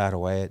iPad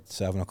away at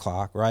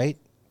 7:00, right?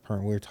 We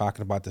were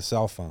talking about the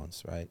cell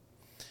phones, right?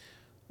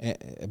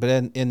 But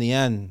in the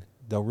end,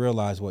 they'll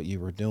realize what you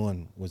were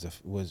doing was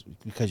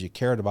because you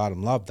cared about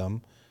them, loved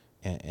them,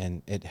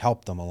 and it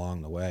helped them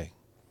along the way.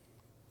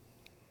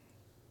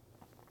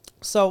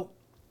 So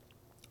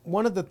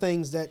one of the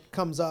things that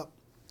comes up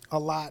a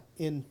lot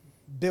in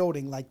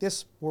building like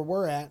this, where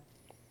we're at,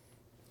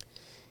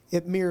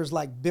 it mirrors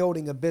like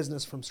building a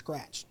business from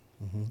scratch,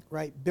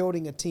 right?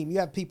 Building a team. You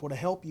have people to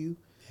help you,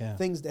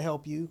 things to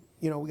help you.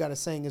 We got a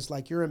saying, it's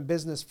like you're in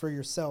business for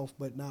yourself,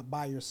 but not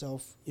by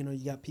yourself. You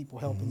got people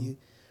helping you.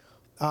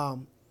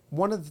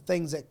 One of the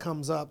things that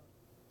comes up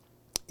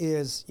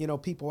is,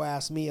 people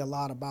ask me a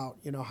lot about,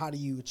 how do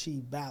you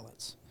achieve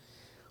balance?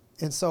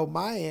 And so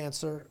my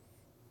answer,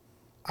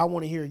 I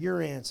want to hear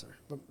your answer.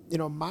 But,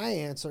 my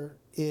answer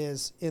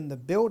is in the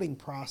building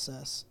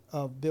process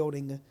of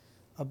building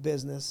a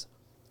business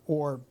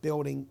or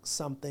building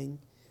something,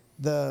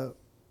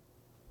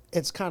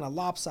 it's kind of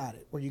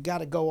lopsided, where you got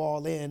to go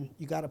all in,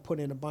 you got to put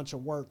in a bunch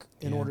of work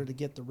in order to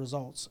get the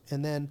results.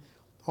 And then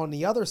on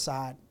the other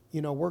side,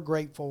 we're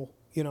grateful,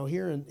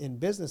 here in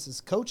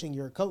businesses, coaching,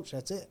 you're a coach,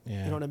 that's it.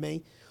 Yeah. You know what I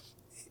mean?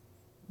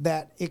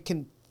 That it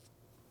can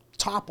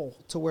topple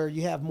to where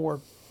you have more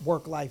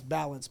work-life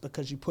balance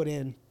because you put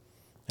in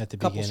At the a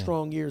couple beginning.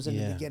 strong years in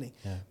the beginning.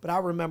 Yeah. But I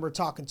remember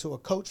talking to a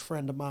coach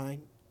friend of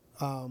mine,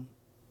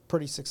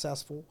 pretty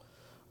successful,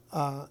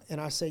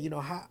 and I said,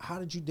 how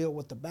did you deal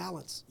with the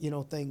balance,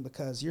 thing?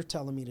 Because you're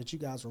telling me that you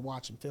guys were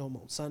watching film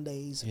on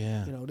Sundays,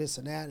 this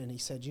and that. And he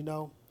said,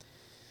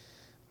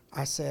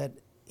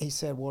 he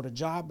said, well, the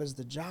job is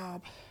the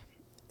job.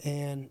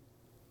 And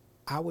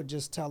I would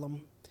just tell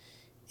him,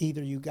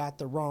 either you got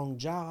the wrong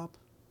job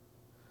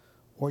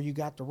or you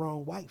got the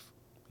wrong wife.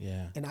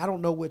 Yeah. And I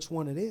don't know which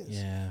one it is.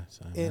 Yeah.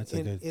 So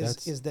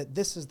Is that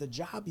this is the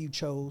job you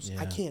chose.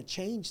 I can't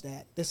change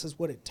that. This is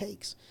what it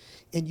takes.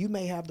 And you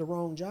may have the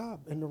wrong job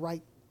and the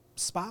right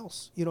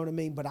spouse, you know what I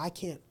mean? But I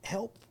can't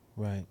help.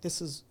 Right.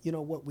 This is,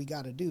 what we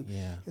got to do.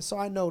 Yeah. And so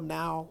I know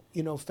now,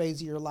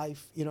 phase of your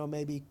life,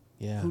 maybe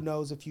who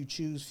knows, if you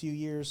choose few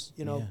years,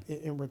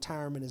 in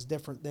retirement is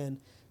different than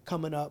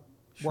coming up,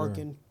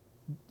 working,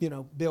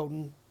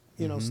 building,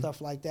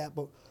 stuff like that.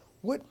 But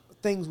what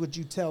things would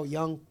you tell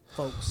young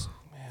folks,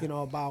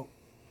 about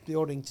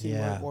building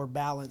teamwork or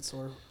balance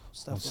or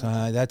stuff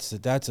like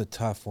that? That's a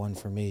tough one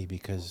for me,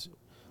 because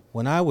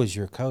when I was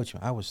your coach,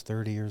 I was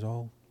 30 years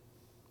old,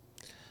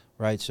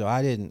 right? So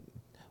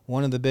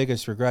one of the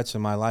biggest regrets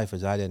in my life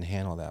is I didn't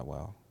handle that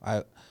well.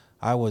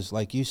 I was,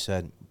 like you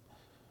said,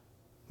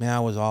 man, I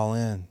was all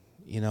in,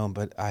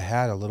 but I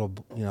had a little,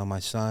 my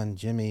son,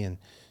 Jimmy,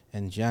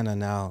 and Jenna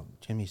now.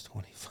 Jimmy's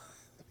 25,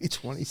 he's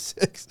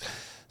 26.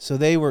 So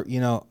they were,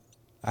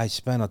 I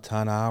spent a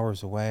ton of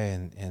hours away,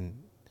 and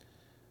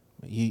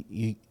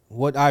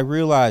what I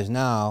realize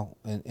now,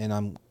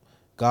 and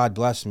God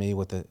blessed me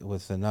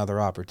with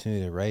another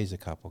opportunity to raise a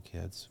couple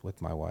kids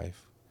with my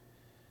wife.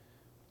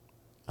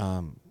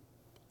 I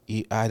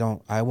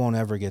won't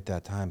ever get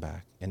that time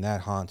back, and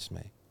that haunts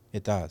me.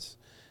 It does,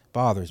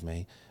 bothers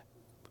me,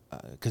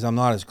 because I'm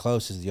not as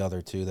close as the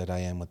other two that I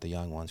am with the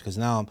young ones. Because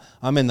now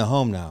I'm in the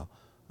home now.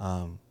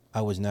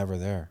 I was never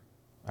there.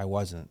 I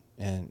wasn't,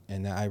 and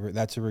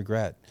that's a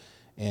regret.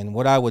 And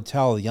what I would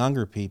tell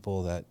younger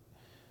people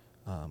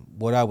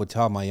what I would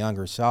tell my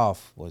younger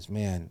self was,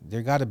 man,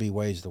 there got to be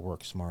ways to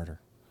work smarter.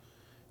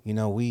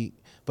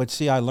 But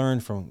see, I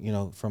learned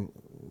from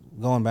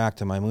going back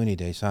to my Mooney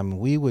days. I mean,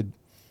 we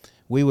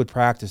would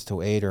practice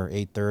till 8 or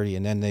 8:30,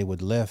 and then they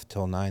would lift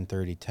till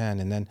 9:30, 10,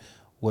 and then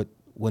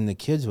when the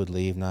kids would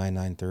leave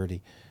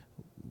 9:30,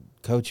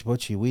 Coach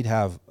Butchie, we'd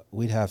have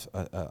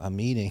a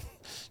meeting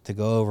to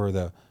go over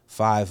the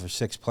 5 or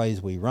 6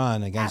 plays we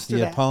run against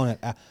the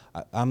opponent.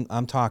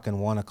 I'm talking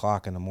 1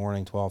 o'clock in the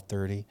morning,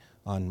 12:30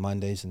 on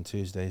Mondays and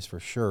Tuesdays for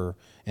sure,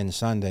 and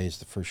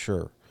Sundays for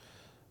sure.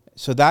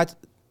 So that,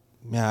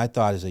 man, I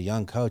thought as a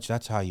young coach,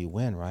 that's how you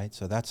win, right?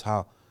 So that's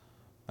how.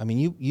 I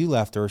mean, you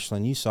left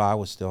Ursuline. You saw I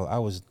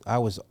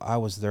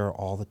was there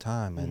all the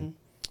time,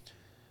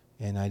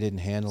 and I didn't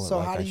handle it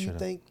like I should have. So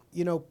how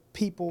do you think,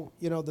 people,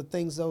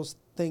 those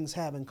things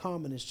have in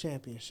common is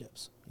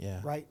championships?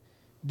 Yeah. Right?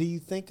 Do you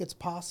think it's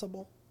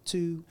possible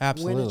to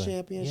Absolutely. win a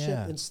championship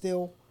and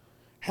still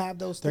have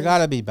those things? There got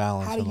to be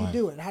balance. How do you in life.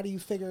 do it? How do you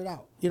figure it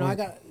out?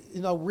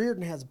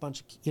 Reardon has a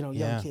bunch of,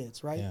 young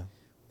kids, right? Yeah.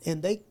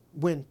 And they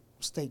win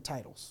state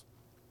titles.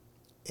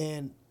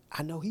 And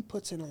I know he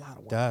puts in a lot of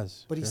work.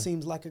 Does. But he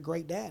seems like a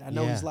great dad. I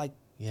know he's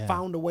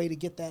found a way to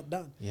get that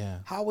done. Yeah.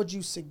 How would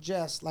you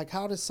suggest,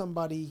 how does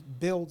somebody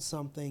build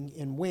something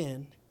and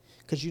win?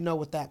 Because you know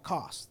what that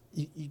costs.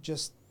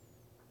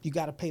 You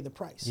got to pay the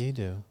price. You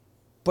do.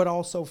 But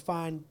also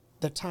find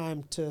the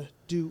time to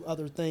do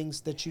other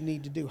things that you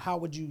need to do? How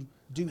would you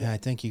do that? And I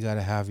think you got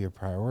to have your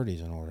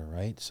priorities in order,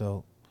 right?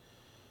 So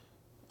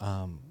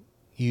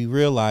you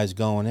realize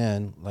going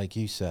in, like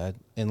you said,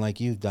 and like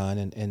you've done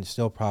and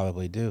still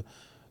probably do,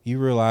 you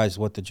realize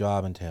what the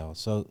job entails.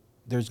 So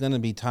there's going to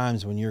be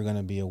times when you're going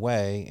to be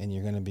away, and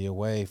you're going to be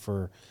away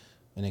for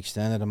an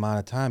extended amount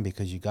of time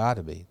because you got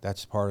to be.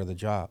 That's part of the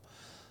job.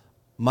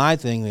 My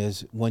thing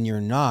is when you're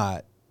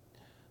not,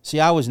 see,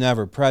 I was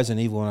never present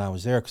even when I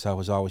was there because I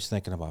was always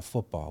thinking about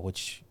football,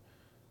 which,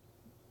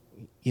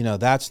 you know,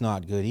 that's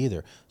not good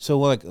either. So,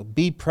 like,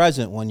 be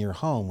present when you're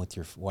home with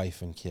your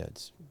wife and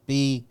kids.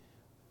 Be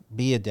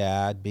a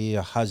dad, be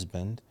a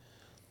husband,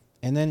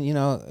 and then, you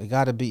know, you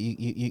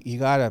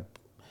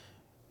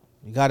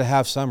gotta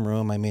have some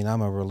room. I mean,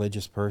 I'm a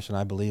religious person.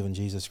 I believe in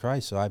Jesus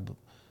Christ, so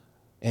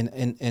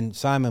and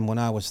Simon, when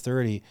I was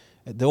 30,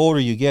 the older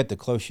you get, the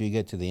closer you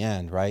get to the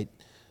end, right?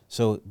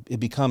 So it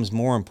becomes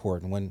more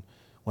important.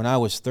 When I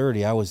was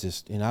 30, I was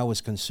just, I was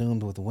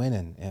consumed with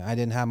winning, and I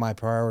didn't have my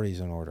priorities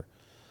in order.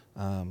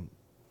 I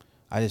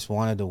just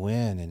wanted to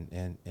win,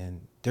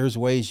 and there's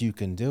ways you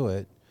can do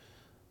it.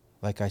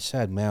 Like I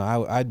said, man,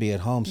 I'd be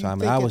at home,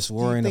 Simon. I was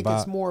worrying about. Do you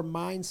think it's more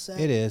mindset?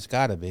 It is,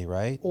 got to be,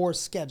 right? Or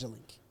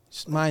scheduling?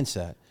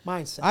 Mindset.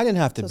 Mindset. I didn't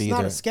have to be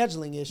there. It's not a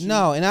scheduling issue.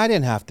 No, and I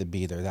didn't have to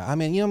be there. I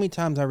mean, you know how many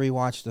times I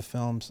rewatched the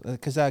films?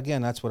 Because,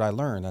 again, that's what I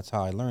learned. That's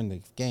how I learned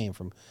the game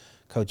from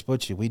Coach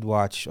Butchie. We'd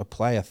watch a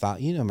play. I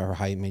thought, you remember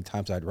how many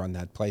times I'd run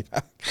that play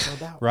back. No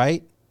doubt.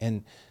 Right?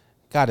 And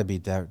got to be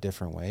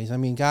different ways. I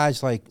mean,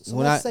 guys like. So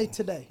let's say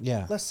today.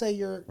 Yeah. Let's say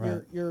you're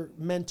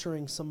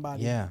mentoring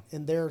somebody. Yeah.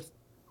 And they're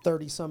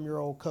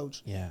 30-some-year-old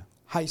coach. Yeah.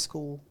 High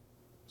school,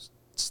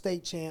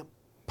 state champ,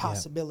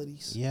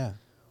 possibilities. Yeah.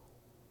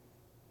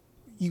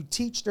 You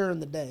teach during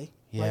the day,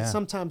 Yeah. right?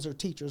 Sometimes they're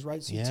teachers,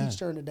 right? So you teach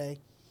during the day.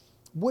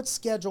 What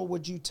schedule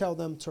would you tell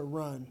them to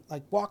run?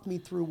 Like, walk me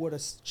through what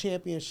a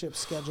championship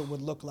schedule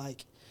would look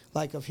like.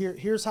 Like,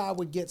 here's how I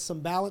would get some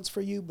balance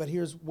for you, but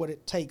here's what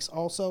it takes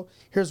also.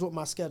 Here's what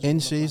my schedule In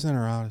would look season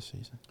like. or out of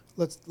season?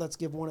 Let's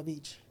give one of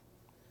each.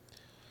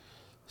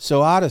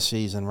 So out of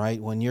season,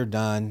 right, when you're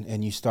done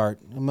and you start,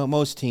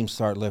 most teams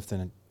start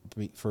lifting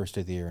first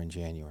of the year in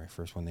January,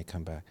 first when they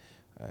come back.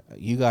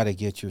 You got to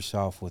get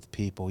yourself with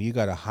people. You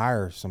got to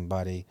hire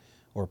somebody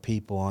or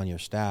people on your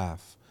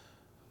staff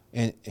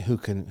and who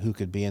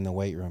could be in the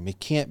weight room. It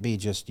can't be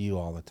just you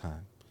all the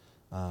time.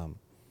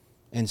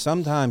 And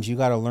sometimes you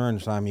got to learn,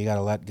 Simon, you got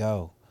to let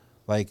go.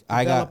 Like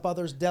Develop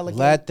others, delegate.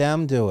 Let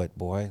them do it,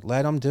 boy.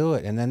 Let them do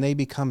it. And then they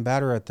become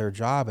better at their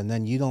job, and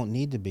then you don't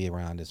need to be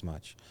around as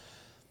much.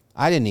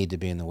 I didn't need to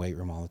be in the weight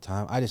room all the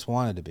time. I just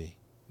wanted to be,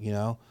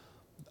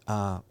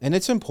 and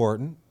it's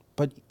important,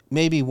 but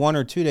maybe 1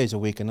 or 2 days a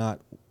week and not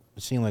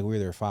seem like we were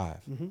there 5,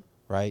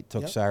 right?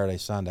 Took Saturday,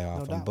 Sunday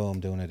off, and boom,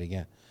 doing it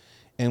again.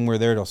 And we're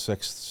there till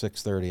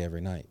 6:30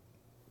 every night,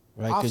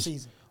 right? Off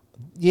season.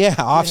 Yeah,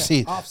 off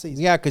season. Off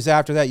season. Yeah, because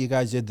after that, you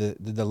guys did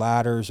the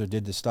ladders or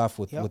did the stuff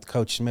with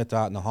Coach Smith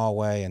out in the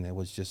hallway, and it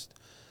was just,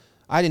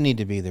 I didn't need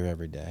to be there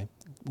every day.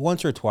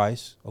 Once or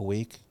twice a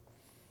week.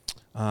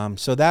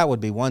 So that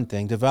would be one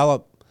thing.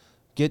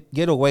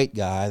 Get a weight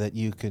guy that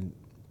you could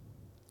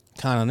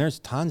count on. There's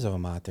tons of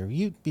them out there.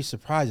 You'd be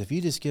surprised if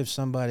you just give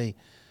somebody,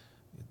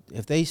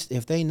 if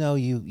they know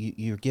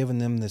you're giving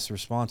them this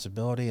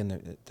responsibility,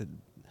 and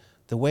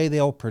the way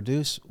they'll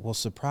produce will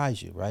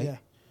surprise you, right? Yeah.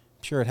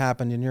 I'm sure it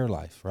happened in your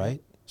life,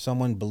 right?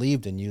 Someone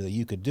believed in you that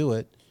you could do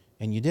it,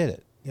 and you did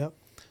it. Yep.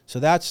 So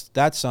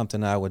that's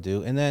something I would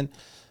do. And then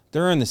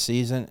during the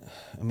season,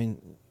 I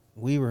mean,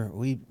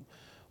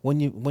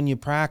 when you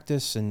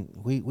practice, and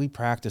we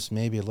practiced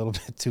maybe a little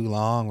bit too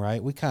long,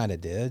 right? We kind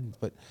of did,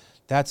 but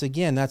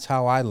that's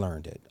how I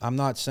learned it. I'm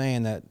not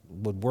saying that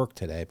would work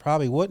today.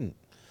 Probably wouldn't.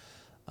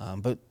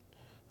 But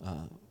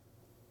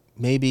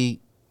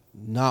maybe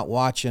not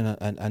watching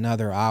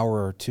another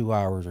hour or 2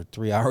 hours or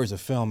 3 hours of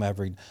film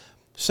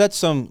set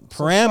some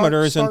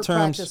parameters start in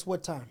terms. Practice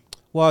what time?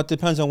 Well, it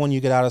depends on when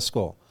you get out of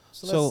school.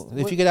 So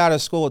if you get out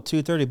of school at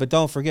 2:30, but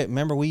don't forget,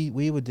 remember we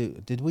would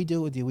do. Did we do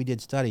it with you? We did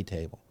study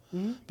table.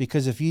 Mm-hmm.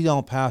 Because if you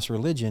don't pass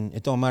religion,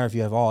 it don't matter if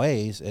you have all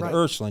A's at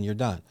Ursuline, you're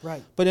done.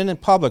 Right. But in a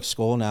public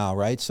school now,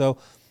 right? So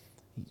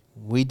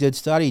we did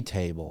study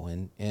table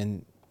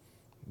and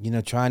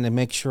trying to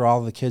make sure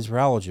all the kids were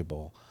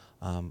eligible.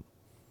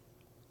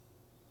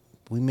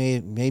 We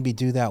maybe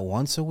do that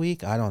once a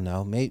week. I don't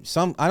know.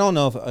 I don't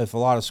know if a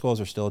lot of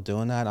schools are still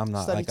doing that. I'm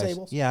not study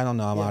tables? I don't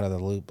know. I'm out of the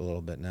loop a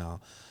little bit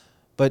now.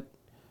 But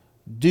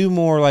do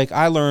more like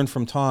I learned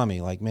from Tommy,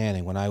 like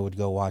Manning, when I would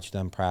go watch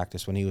them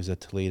practice when he was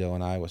at Toledo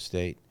and Iowa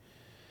State.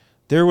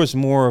 There was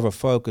more of a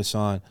focus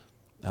on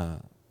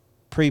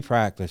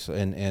pre-practice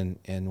and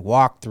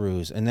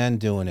walkthroughs and then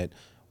doing it.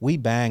 We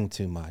banged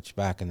too much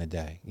back in the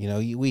day.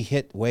 We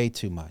hit way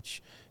too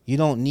much. You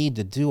don't need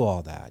to do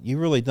all that. You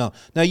really don't.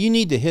 Now you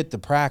need to hit the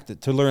practice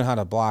to learn how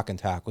to block and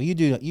tackle. You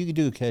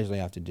do occasionally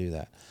have to do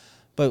that.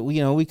 But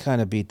we kind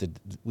of beat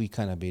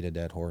a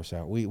dead horse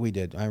out. We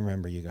did. I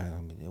remember you guys.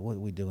 What are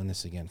we doing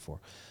this again for?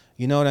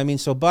 You know what I mean?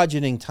 So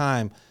budgeting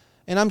time,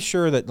 And I'm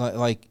sure that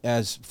like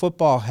as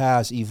football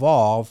has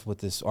evolved with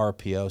this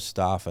RPO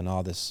stuff and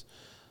all this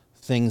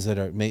things that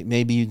are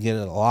maybe you get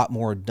a lot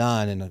more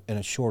done in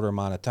a shorter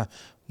amount of time.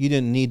 You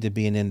didn't need to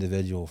be an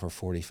individual for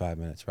 45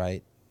 minutes,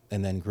 right?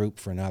 And then group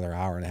for another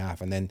hour and a half,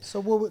 and then. So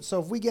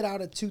if we get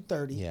out at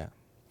 2:30, yeah,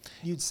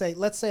 you'd say,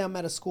 let's say I'm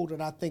at a school that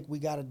I think we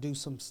got to do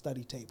some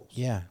study tables.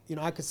 Yeah.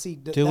 I could see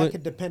that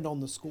could depend on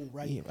the school,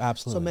 right? Yeah,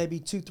 absolutely. So maybe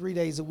 2-3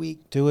 days a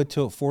week. Do it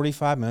till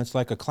 45 minutes,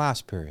 like a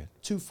class period.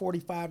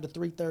 2:45 to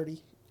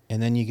 3:30.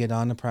 And then you get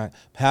on the practice.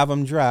 Have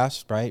them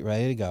dressed, right,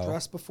 ready to go.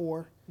 Dress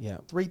before. Yeah.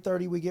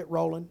 3:30 we get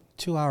rolling.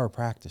 2-hour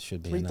practice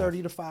should be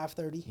 3:30 to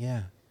 5:30.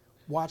 Yeah.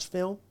 Watch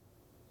film.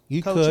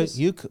 You coaches.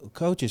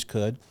 Coaches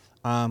could.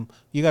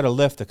 You got to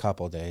lift a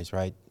couple of days,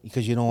 right?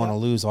 Because you don't want to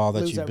lose all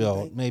that you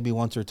built. Maybe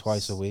once or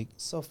twice a week.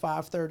 So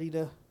 5:30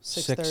 to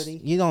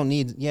 6:30. You don't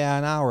need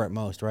an hour at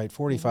most, right?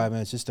 45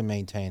 minutes just to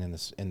maintain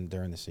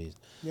during the season.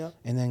 Yep.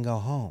 And then go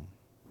home.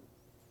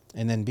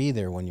 And then be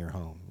there when you're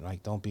home.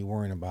 Like, don't be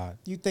worrying about.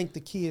 You think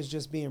the key is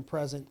just being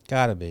present?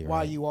 Gotta be, right?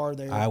 While you are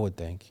there. I would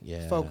think,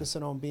 yeah.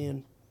 Focusing on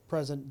being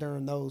present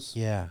during those.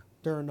 Yeah.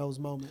 During those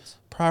moments.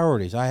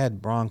 Priorities. I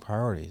had wrong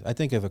priorities. I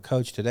think if a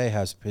coach today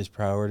has his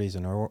priorities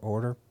in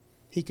order,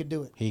 he could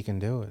do it. He can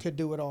do it. Could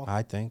do it all.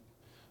 I think.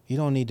 You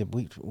don't need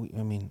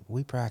to.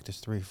 We practice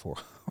 3-4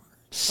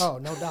 hours. Oh,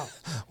 no doubt.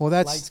 Well,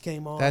 lights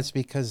came on. That's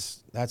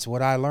because that's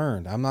what I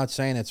learned. I'm not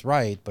saying it's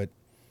right, but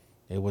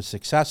it was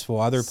successful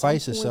other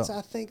places. Points, so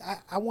I think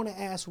I want to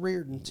ask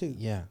Reardon too.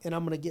 Yeah. And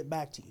I'm going to get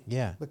back to you.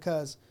 Yeah.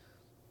 Because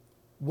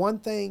one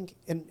thing,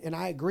 and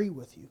I agree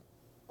with you,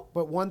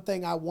 but one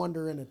thing I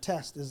wonder in a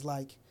test is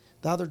like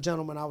the other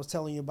gentleman I was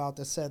telling you about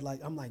that said, like,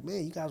 I'm like,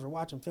 man, you guys are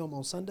watching film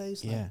on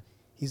Sundays? Like, yeah.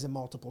 He's a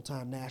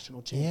multiple-time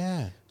national champ.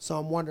 Yeah. So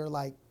I'm wondering,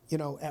 like,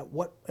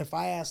 if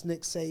I ask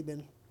Nick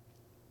Saban,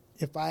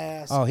 if I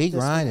ask he this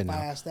grinding one,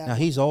 if now. I ask that Now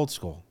one, he's old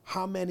school.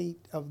 how many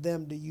of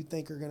them do you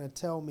think are going to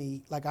tell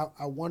me, like,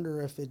 I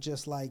wonder if it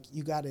just like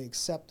you got to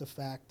accept the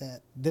fact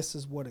that this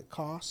is what it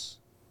costs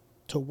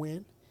to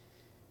win?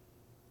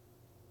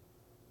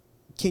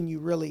 Can you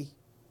really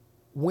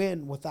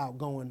win without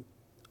going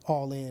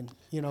all in,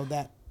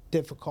 that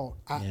difficult?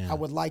 I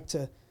would like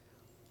to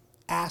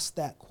ask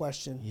that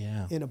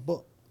question in a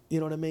book. You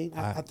know what I mean?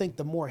 I think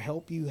the more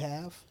help you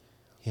have,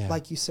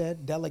 like you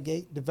said,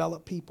 delegate,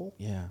 develop people.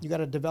 Yeah. You got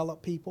to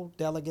develop people,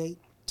 delegate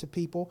to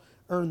people,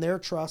 earn their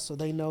trust so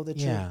they know that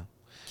you're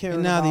caring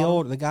and now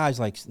about the guys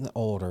like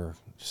older,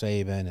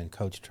 Saban and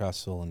Coach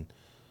Trussell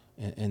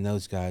and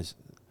those guys,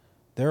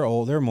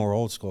 they're more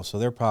old school, so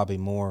they're probably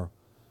more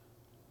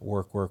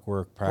work,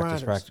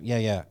 practice.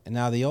 Yeah. And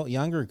now the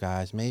younger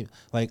guys, maybe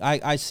like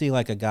I see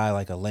like a guy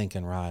like a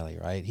Lincoln Riley,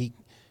 right? He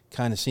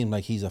kind of seemed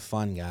like he's a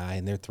fun guy,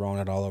 and they're throwing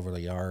it all over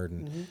the yard,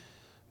 and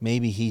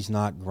maybe he's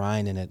not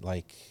grinding it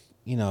like,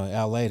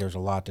 L.A. There's a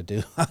lot to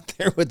do out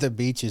there with the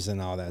beaches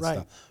and all that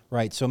stuff,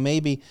 right? So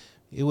maybe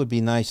it would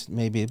be nice,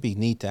 maybe it'd be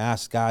neat to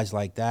ask guys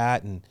like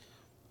that, and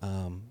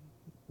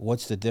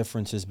what's the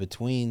differences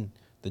between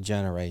the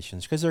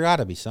generations? Because there got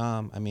to be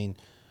some. I mean,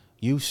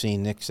 you've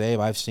seen Nick Saban.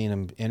 I've seen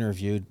him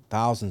interviewed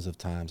thousands of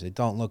times. It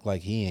don't look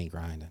like he ain't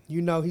grinding.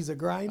 he's a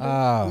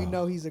grinder? We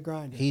know he's a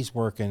grinder. He's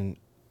working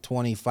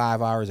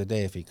 25 hours a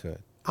day if he could.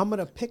 I'm going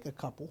to pick a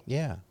couple.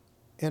 Yeah.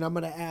 And I'm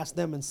going to ask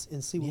them and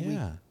see what we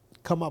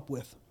come up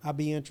with. I'd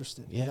be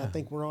interested. Yeah. I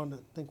think we're on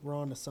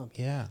to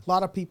something. Yeah. A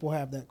lot of people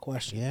have that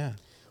question. Yeah.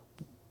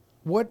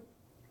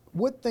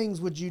 What things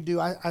would you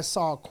do? I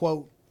saw a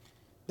quote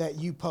that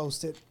you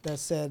posted that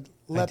said,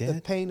 "Let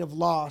the pain of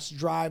loss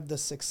drive the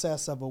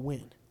success of a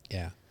win."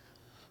 Yeah.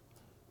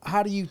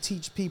 How do you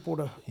teach people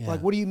to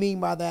what do you mean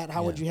by that?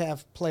 How would you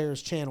have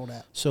players channel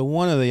that? So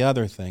one of the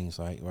other things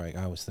like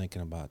I was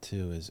thinking about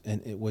too is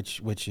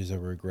which is a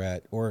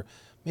regret, or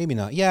maybe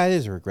not. Yeah, it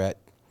is a regret.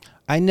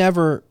 I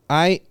never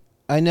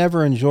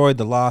enjoyed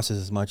the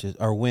losses as much as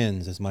or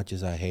wins as much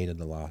as I hated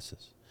the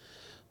losses.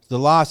 The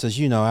losses,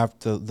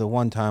 after the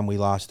one time we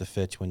lost to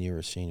Fitch when you were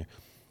a senior,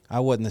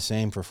 I wasn't the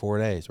same for 4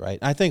 days, right?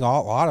 I think a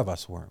lot of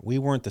us weren't. We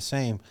weren't the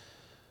same.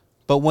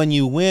 But when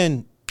you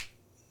win,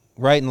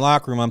 right in the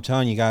locker room, I'm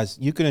telling you guys,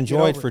 you can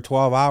enjoy it for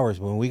 12 hours.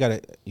 When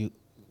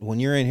when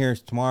you're in here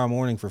tomorrow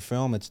morning for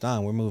film, it's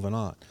done. We're moving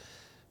on.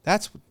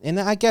 And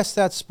I guess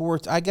that's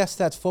sports. I guess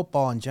that's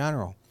football in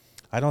general.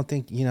 I don't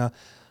think,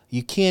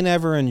 you can't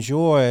ever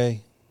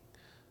enjoy.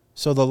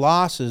 So the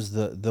losses,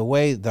 the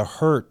way the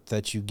hurt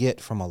that you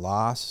get from a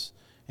loss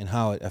and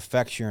how it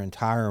affects your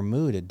entire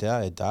mood, it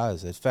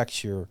does. It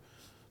affects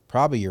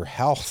probably your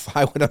health,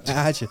 I would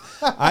imagine.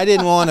 I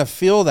didn't want to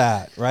feel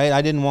that, right?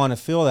 I didn't want to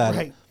feel that.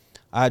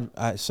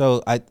 Right.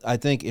 So I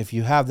think if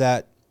you have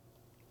that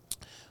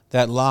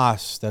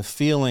loss, the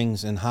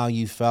feelings and how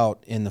you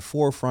felt in the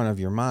forefront of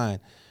your mind,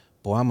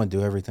 boy, I'm going to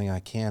do everything I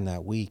can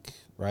that week,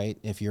 right?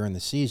 If you're in the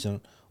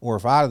season, or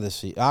if out of the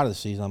season,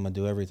 I'm going to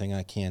do everything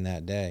I can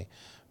that day,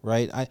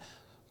 right?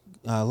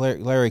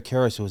 Larry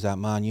Karras was at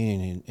Mount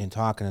Union and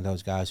talking to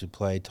those guys who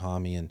played,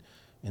 Tommy and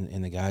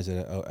the guys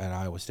at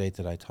Iowa State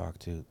that I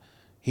talked to,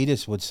 he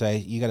just would say,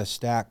 you got to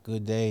stack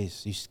good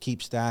days. You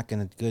keep stacking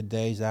it good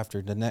days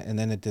after the net, and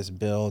then it just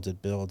builds,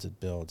 it builds, it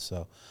builds.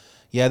 So,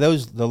 yeah,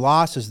 the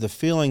losses, the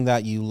feeling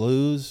that you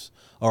lose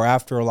or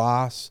after a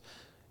loss,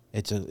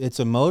 it's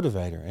a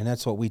motivator, and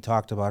that's what we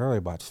talked about earlier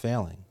about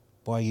failing.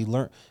 Boy,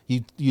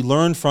 you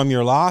learn from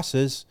your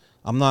losses.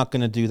 I'm not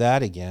going to do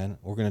that again.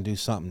 We're going to do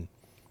something.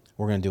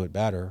 We're going to do it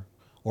better,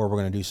 or we're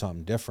going to do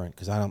something different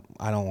because I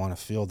don't want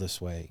to feel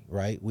this way,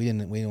 right? We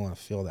didn't want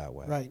to feel that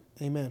way. Right.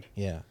 Amen.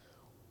 Yeah.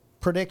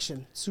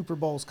 Prediction: Super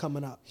Bowl's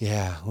coming up.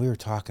 Yeah, we were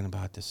talking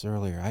about this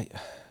earlier.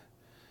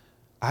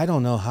 I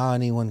don't know how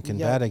anyone can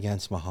bet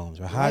against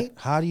Mahomes. Right?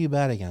 How do you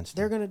bet against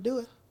They're him? going to do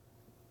it.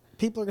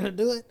 People are going to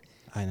do it.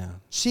 I know.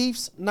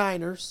 Chiefs,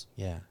 Niners.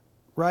 Yeah.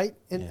 Right?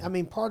 And, Yeah. I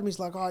mean, part of me's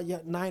like, oh, yeah,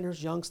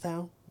 Niners,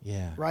 Youngstown.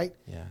 Yeah. Right?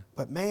 Yeah.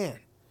 But, man,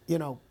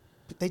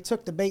 they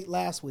took the bait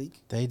last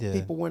week. They did.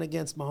 People went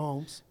against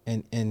Mahomes.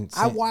 And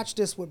I watched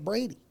this with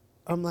Brady.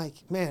 I'm like,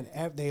 man,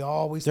 they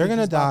always they're think going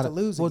he's to about to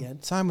lose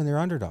again. Simon, they're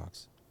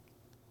underdogs.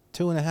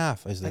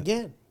 2.5 is the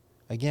Again.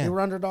 Again. They were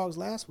underdogs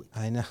last week.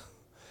 I know.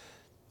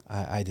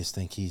 I just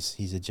think he's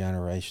a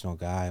generational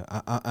guy.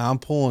 I'm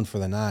pulling for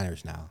the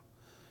Niners now.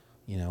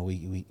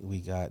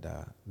 We got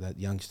that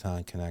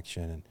Youngstown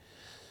connection, and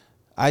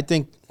I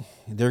think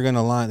they're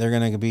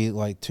gonna be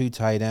like two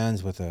tight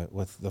ends with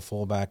the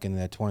fullback and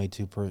that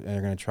 22 and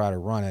they're gonna try to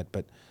run it.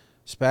 But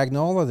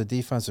Spagnuolo, the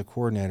defensive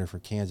coordinator for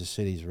Kansas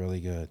City, is really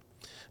good.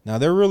 Now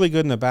they're really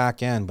good in the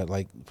back end, but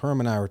like Perm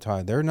and I were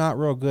talking, they're not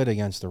real good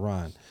against the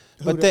run.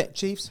 But the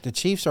Chiefs? The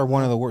Chiefs are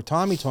one of the worst.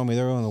 Tommy told me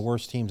they're one of the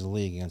worst teams in the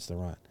league against the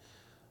run.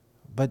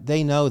 But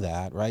they know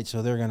that, right?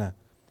 So they're gonna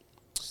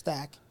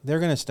stack. They're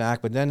gonna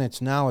stack, but then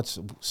it's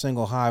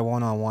single high,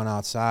 one-on-one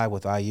outside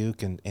with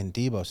Ayuk and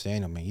Debo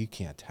saying, I mean, you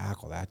can't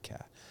tackle that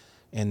cat.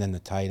 And then the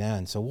tight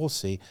end. So we'll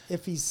see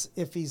if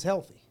he's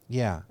healthy.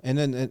 Yeah, and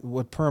then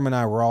what Perm and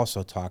I were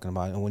also talking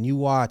about, and when you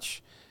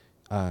watch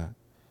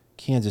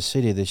Kansas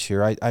City this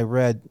year, I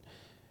read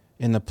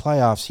in the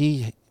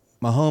playoffs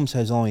Mahomes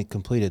has only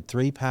completed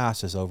 3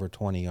 passes over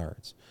 20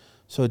 yards.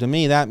 So to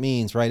me, that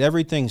means, right,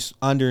 everything's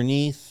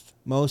underneath.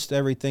 Most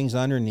everything's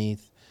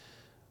underneath,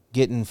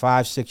 getting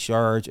 5-6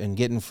 yards and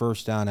getting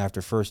first down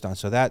after first down.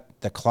 So that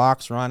the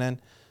clock's running.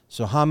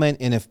 So how many?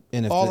 And if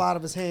ball out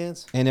of his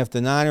hands. And if the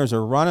Niners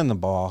are running the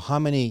ball, how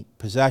many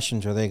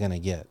possessions are they going to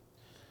get?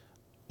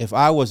 If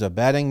I was a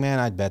betting man,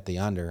 I'd bet the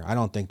under. I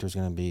don't think there's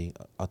going to be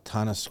a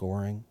ton of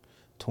scoring,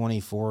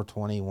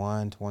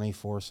 24-21,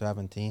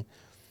 24-17.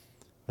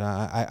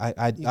 I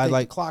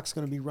like the clock's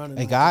going to be running.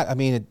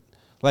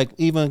 Like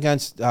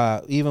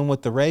even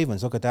with the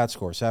Ravens, look at that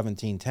score,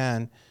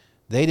 17-10.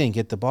 They didn't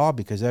get the ball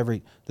because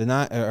the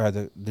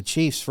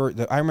Chiefs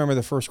I remember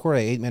the first quarter,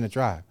 8-minute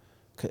drive.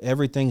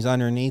 Everything's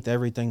underneath,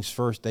 everything's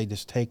first. They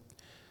just take.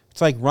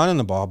 It's like running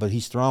the ball, but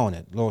he's throwing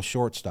it, little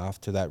short stuff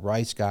to that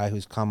Rice guy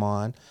who's come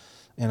on,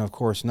 and of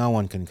course no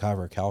one can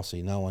cover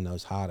Kelsey. No one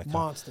knows how to cover.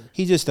 Monster.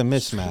 He's just a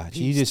mismatch.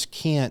 You just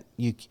can't.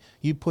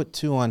 You put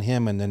 2 on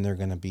him, and then they're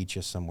going to beat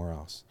you somewhere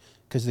else.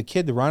 Because the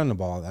kid running the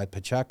ball, that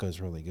Pacheco,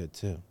 is really good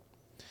too.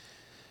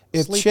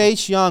 If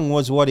Chase Young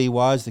was what he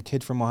was, the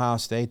kid from Ohio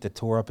State that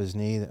tore up his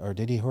knee, or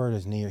did he hurt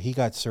his knee? Or he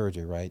got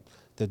surgery, right?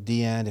 The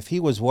D-end. If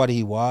he was what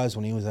he was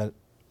when he was at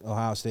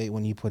Ohio State,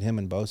 when you put him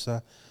and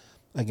Bosa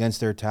against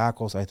their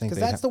tackles, I think because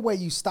that's the way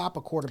you stop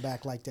a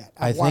quarterback like that.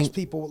 I watch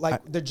people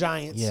like the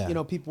Giants. Yeah.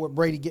 People with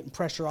Brady getting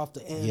pressure off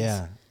the ends.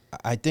 Yeah,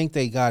 I think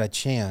they got a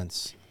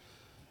chance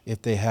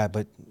if they had,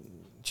 but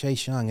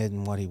Chase Young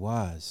isn't what he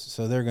was,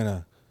 so they're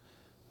gonna.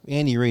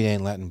 Andy Reid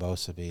ain't letting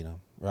Bosa beat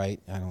him, right?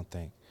 I don't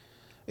think.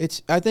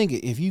 I think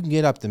if you can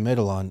get up the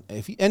middle on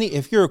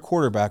if you're a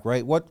quarterback,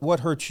 right? What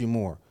hurts you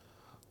more?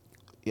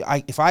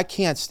 If I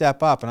can't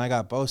step up and I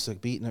got Bosa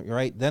beating it,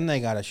 right? Then they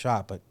got a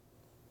shot. But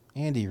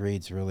Andy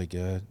Reid's really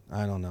good.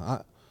 I don't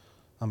know.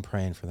 I'm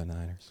praying for the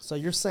Niners. So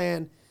you're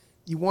saying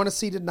you want to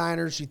see the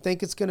Niners. You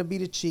think it's going to be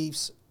the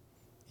Chiefs.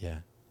 Yeah.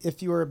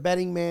 If you were a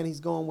betting man,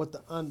 he's going with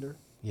the under.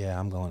 Yeah,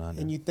 I'm going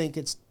under. And you think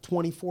it's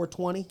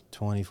 24-20?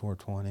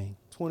 24-20.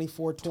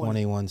 24-20.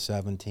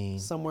 21-17.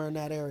 Somewhere in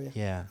that area.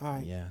 Yeah. All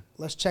right. Yeah.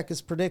 Let's check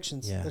his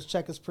predictions. Yeah. Let's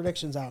check his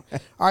predictions out.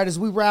 All right, as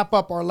we wrap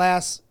up our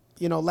last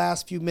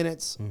few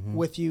minutes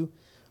with you,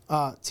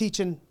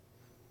 teaching,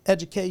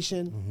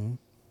 education,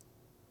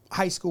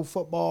 high school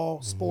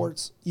football,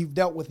 sports, you've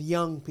dealt with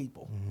young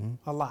people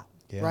a lot,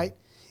 right?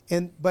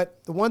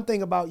 But the one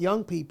thing about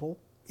young people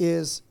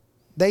is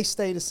they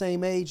stay the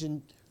same age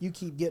and you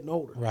keep getting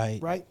older.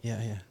 Right. Right?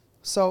 Yeah, yeah.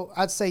 So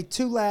I'd say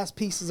 2 last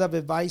pieces of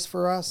advice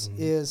for us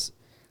is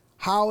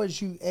how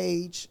as you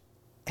age,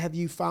 have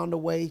you found a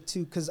way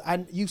to, because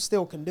you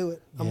still can do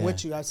it. I'm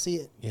with you. I see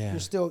it. Yeah. You're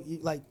still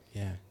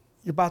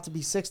you're about to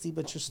be 60,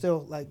 but you're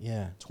still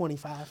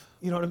 25.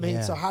 You know what I mean?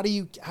 Yeah. So how do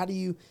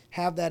you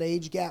have that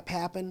age gap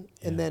happen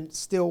and then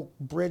still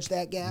bridge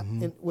that gap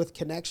with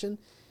connection?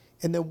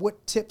 And then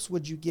what tips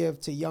would you give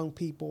to young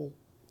people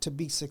to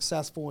be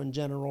successful in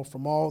general,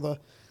 from all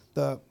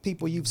the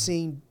people you've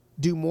seen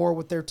do more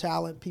with their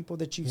talent, people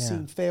that you've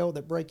seen fail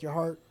that break your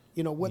heart?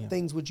 What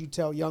things would you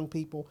tell young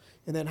people?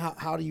 And then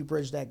how do you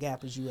bridge that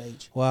gap as you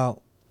age?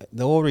 Well,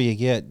 the older you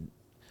get,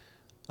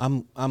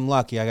 I'm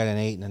lucky. I got an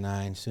 8 and a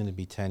 9, soon to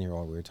be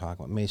 10-year-old. We were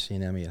talking about Macy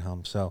and Emmy at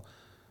home. So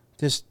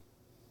just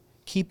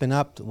keeping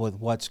up with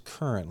what's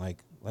current,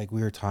 like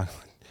we were talking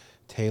about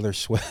Taylor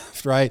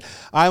Swift, right?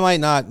 I might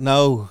not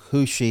know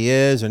who she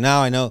is, or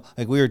now I know,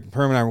 like we were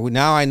permanent.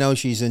 Now I know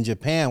she's in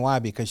Japan. Why?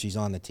 Because she's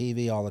on the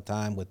TV all the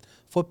time with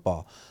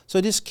football.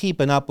 So just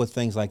keeping up with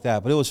things like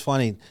that. But it was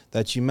funny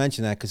that you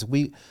mentioned that, because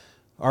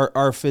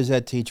our phys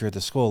ed teacher at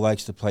the school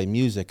likes to play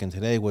music, and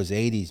today was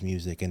 80s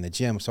music in the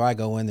gym. So I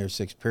go in there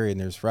 6th period,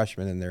 and there's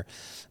freshmen in there,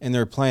 and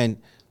they're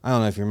playing, I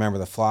don't know if you remember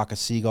the Flock of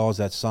Seagulls,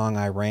 that song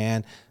I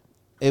Ran.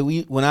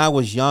 When I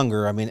was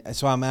younger, I mean,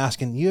 so I'm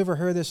asking, you ever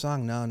heard this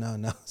song?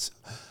 No.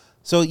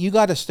 So you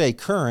got to stay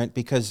current,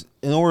 because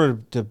in order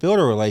to build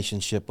a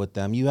relationship with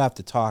them, you have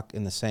to talk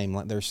in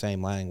their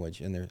same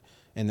language, and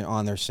they're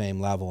on their same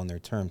level in their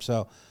terms.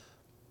 So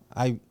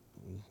I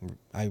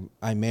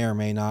may or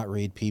may not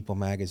read People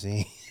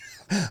magazine.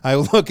 I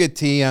look at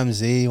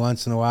TMZ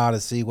once in a while to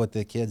see what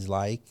the kids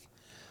like,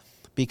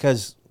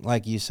 because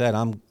like you said,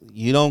 I'm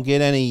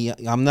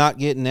not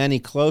getting any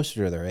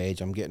closer to their age.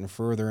 I'm getting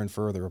further and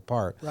further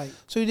apart. Right.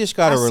 So you just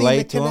got to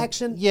relate to the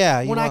connection. them.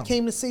 Yeah. When I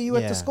came to see you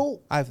at the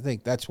school, I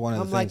think that's one of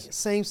the things. I'm like,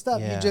 same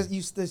stuff. Yeah.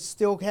 You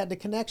still had the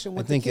connection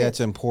with the kids. I think that's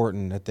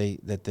important,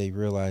 that they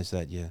realize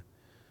that you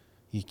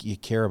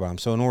care about them.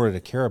 So in order to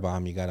care about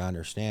them, you got to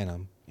understand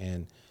them,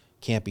 and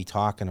can't be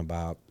talking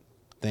about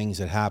things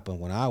that happened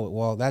when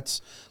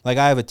that's like,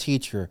 I have a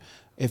teacher.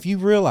 If you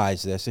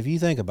realize this, if you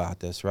think about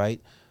this,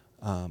 right?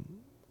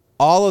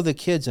 All of the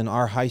kids in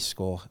our high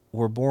school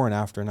were born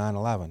after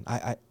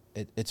 9/11.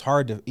 It's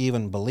hard to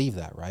even believe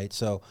that, right?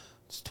 So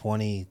it's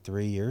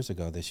 23 years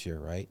ago this year,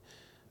 right?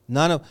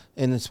 And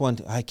it's one,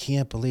 I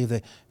can't believe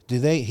that.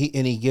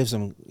 He gives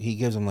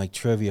them like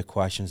trivia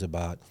questions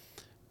about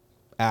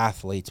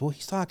athletes. Well,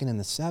 he's talking in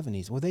the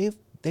 70s. Well,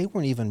 they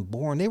weren't even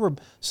born. Like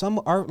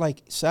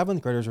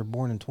 7th graders were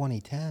born in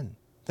 2010.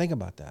 Think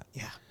about that.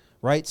 Yeah.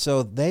 Right?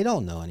 So they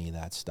don't know any of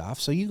that stuff.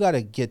 So you got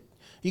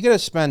to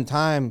spend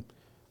time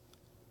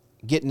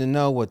getting to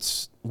know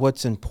what's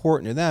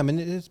important to them, and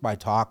it's by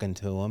talking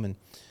to them, and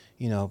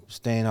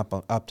staying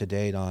up to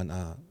date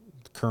on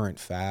current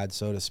fads,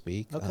 so to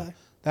speak. Okay.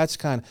 That's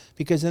kind of,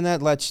 because then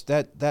that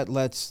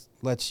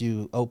lets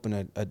you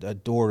open a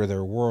door to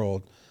their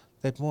world.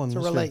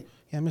 Relate.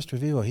 Yeah, Mr.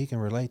 Vivo, he can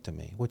relate to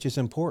me, which is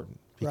important,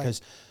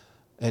 because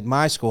at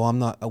my school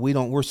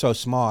we're so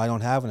small. I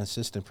don't have an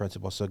assistant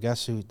principal, so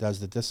guess who does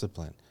the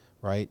discipline,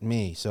 right?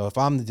 Me. So if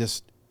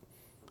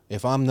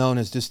I'm known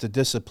as just a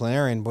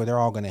disciplinarian, boy, they're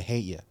all going to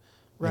hate you.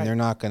 Right. And they're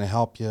not going to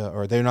help you,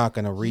 or they're not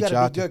going to reach out. You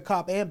got to be good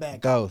cop and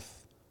bad cop.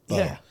 Both.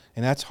 Yeah.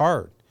 And that's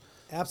hard.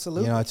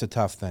 Absolutely. It's a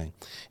tough thing.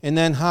 And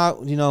then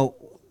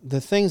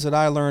the things that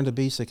I learned to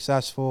be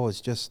successful is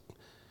just,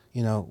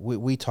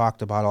 we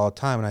talked about all the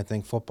time, and I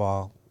think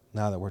football,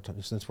 now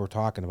that since we're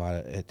talking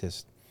about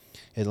it,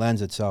 it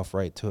lends itself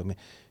right to it. I mean,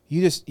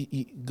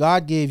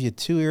 God gave you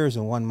 2 ears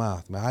and 1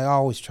 mouth. I mean, I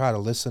always try to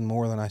listen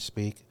more than I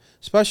speak,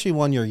 especially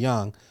when you're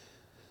young.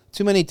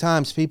 Too many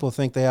times people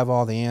think they have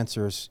all the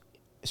answers,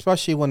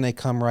 especially when they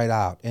come right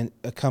out and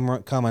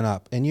coming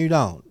up, and you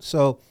don't.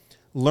 So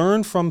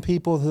learn from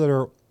people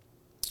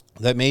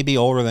that may be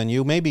older than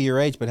you, maybe your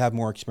age, but have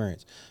more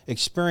experience.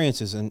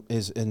 Experience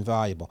is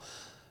invaluable.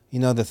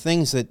 The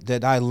things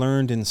that I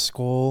learned in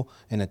school,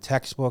 in a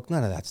textbook,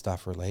 none of that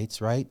stuff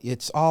relates, right?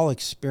 It's all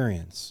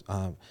experience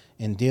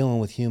in dealing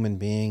with human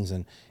beings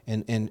and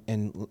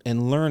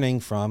learning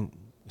from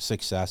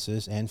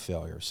successes and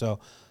failures. So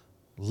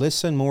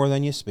listen more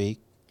than you speak.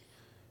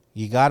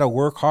 You got to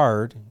work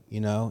hard.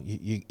 You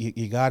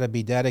got to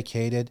be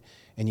dedicated,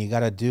 and you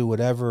got to do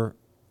whatever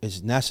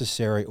is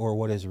necessary or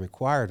what is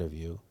required of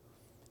you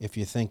if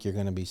you think you're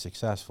going to be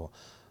successful.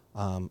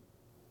 And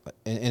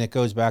it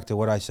goes back to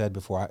what I said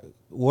before.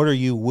 What are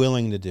you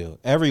willing to do?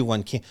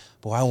 Everyone can't.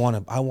 Boy, I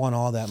want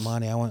all that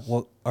money.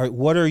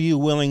 What are you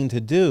willing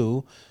to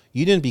do?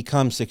 You didn't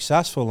become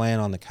successful laying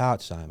on the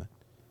couch, Simon,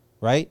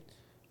 right?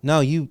 No,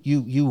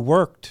 you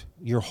worked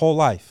your whole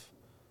life.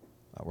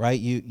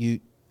 Right?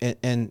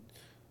 And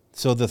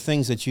so the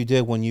things that you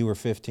did when you were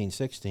 15,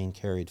 16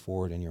 carried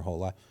forward in your whole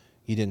life.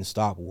 You didn't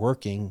stop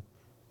working.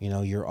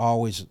 You're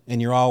always,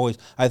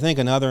 I think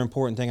another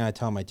important thing, I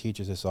tell my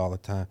teachers this all the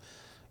time,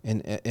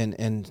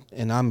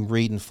 and I'm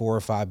reading 4 or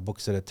 5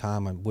 books at a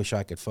time. I wish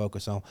I could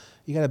focus on.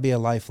 You got to be a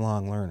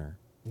lifelong learner.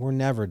 We're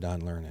never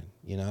done learning,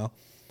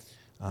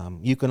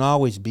 You can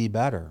always be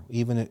better.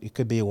 Even if it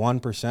could be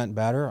 1%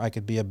 better. I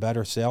could be a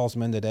better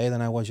salesman today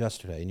than I was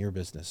yesterday in your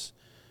business.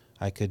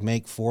 I could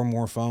make 4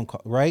 more phone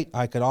calls, right?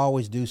 I could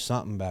always do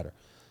something better.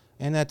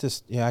 And that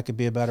just, I could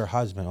be a better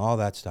husband, all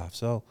that stuff.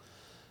 So,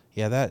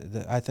 I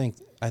think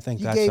you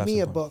that's gave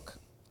me important. a book.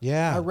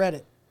 Yeah. I read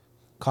it.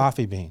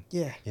 Coffee Bean.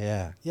 Yeah.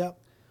 Yeah. Yep.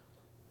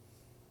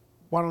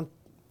 I don't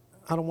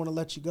want to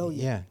let you go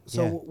yet. Yeah.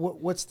 So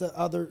what's the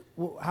other,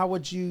 how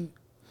would you,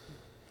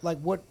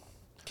 what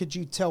could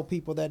you tell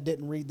people that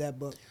didn't read that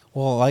book?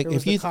 Well,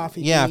 if you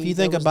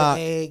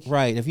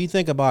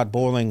think about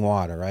boiling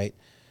water, right?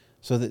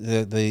 So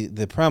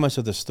the premise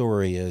of the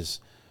story is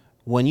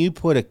when you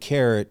put a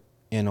carrot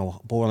in a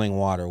boiling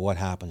water, what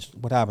happens?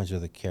 What happens to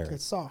the carrot?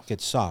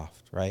 Gets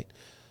soft. Right?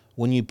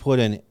 When you put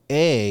an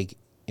egg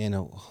in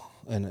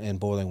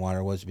boiling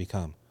water, what does it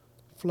become?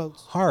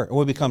 Floats. Hard.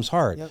 Or it becomes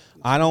hard. Yep.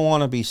 I don't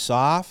want to be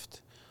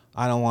soft.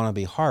 I don't want to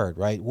be hard,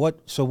 right?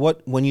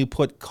 When you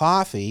put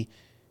coffee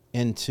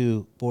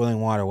into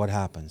boiling water, what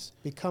happens?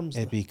 It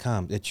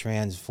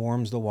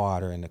transforms the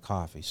water into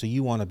coffee. So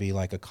you want to be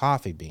like a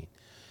coffee bean.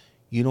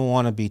 You don't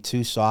want to be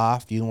too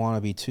soft. You don't want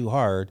to be too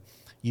hard.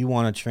 You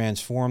want to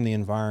transform the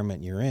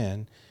environment you're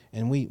in.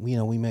 And we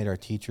made our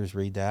teachers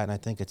read that, and I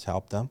think it's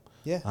helped them.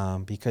 Yeah.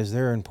 Because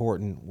they're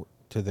important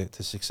to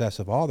the success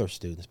of all their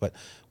students. But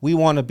we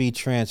want to be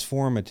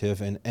transformative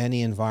in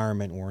any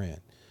environment we're in.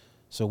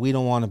 So we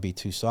don't want to be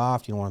too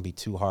soft. You don't want to be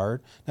too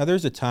hard. Now,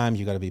 there's times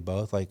you got to be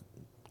both. Like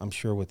I'm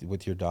sure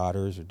with your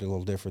daughters, or a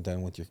little different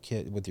than with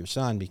your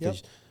son,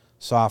 because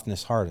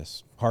softness,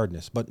 hardness,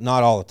 but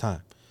not all the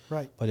time.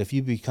 Right. But if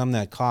you become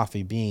that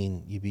coffee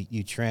bean,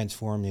 you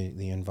transform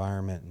the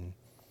environment. And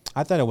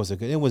I thought it was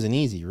an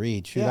easy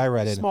read. Shoot, I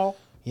read it. Small.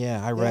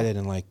 I read it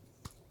in like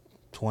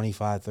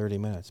 25, 30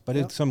 minutes. But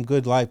it's some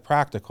good life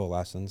practical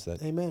lessons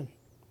that. Amen.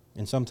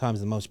 And sometimes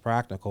the most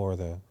practical are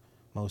the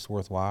most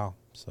worthwhile.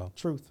 So.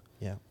 Truth.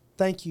 Yeah.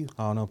 Thank you.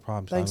 Oh, no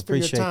problem. Thanks for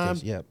your time.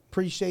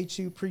 Appreciate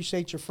you.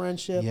 Appreciate your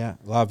friendship. Yeah.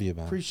 Love you,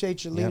 man.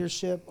 Appreciate your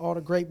leadership, all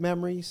the great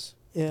memories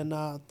and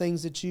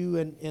things that you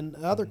and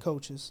other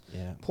coaches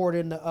poured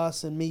into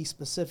us and me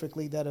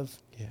specifically that have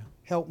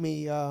helped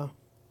me.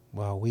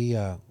 Well, we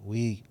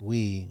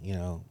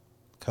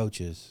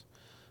coaches,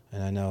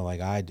 and I know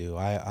like I do,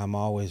 I'm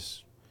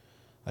always,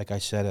 like I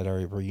said at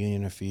our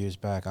reunion a few years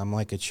back, I'm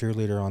like a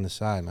cheerleader on the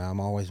side, man. I'm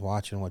always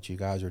watching what you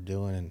guys are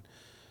doing, and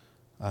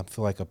I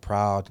feel like a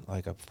proud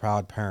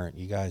parent.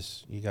 You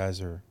guys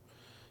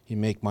you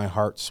make my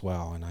heart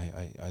swell, and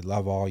I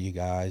love all you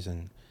guys,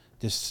 and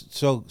just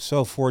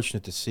so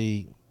fortunate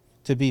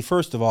to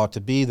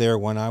be there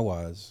when I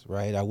was,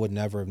 right? I would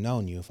never have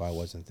known you if I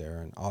wasn't there,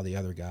 and all the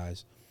other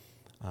guys.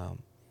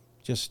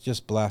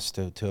 Just blessed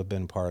to have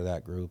been part of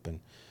that group,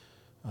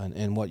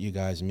 and what you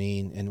guys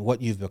mean and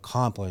what you've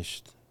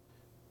accomplished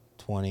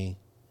 20,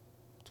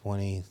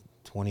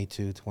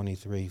 22,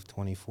 23,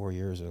 24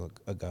 years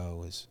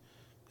ago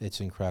it's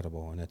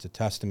incredible, and it's a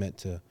testament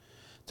to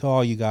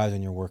all you guys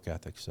and your work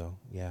ethic. So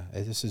yeah,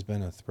 this has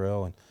been a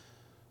thrill, and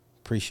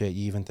appreciate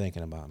you even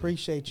thinking about me.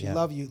 Appreciate you. Yeah.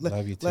 Love you.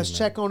 Love you too, Let's man.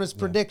 check on his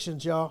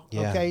predictions, y'all.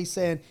 Yeah. Okay, he's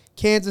saying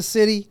Kansas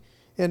City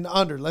and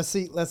under. Let's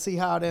see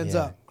how it ends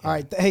up. All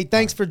right. Hey,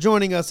 thanks for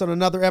joining us on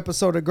another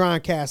episode of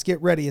GRINDcast.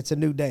 Get ready. It's a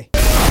new day.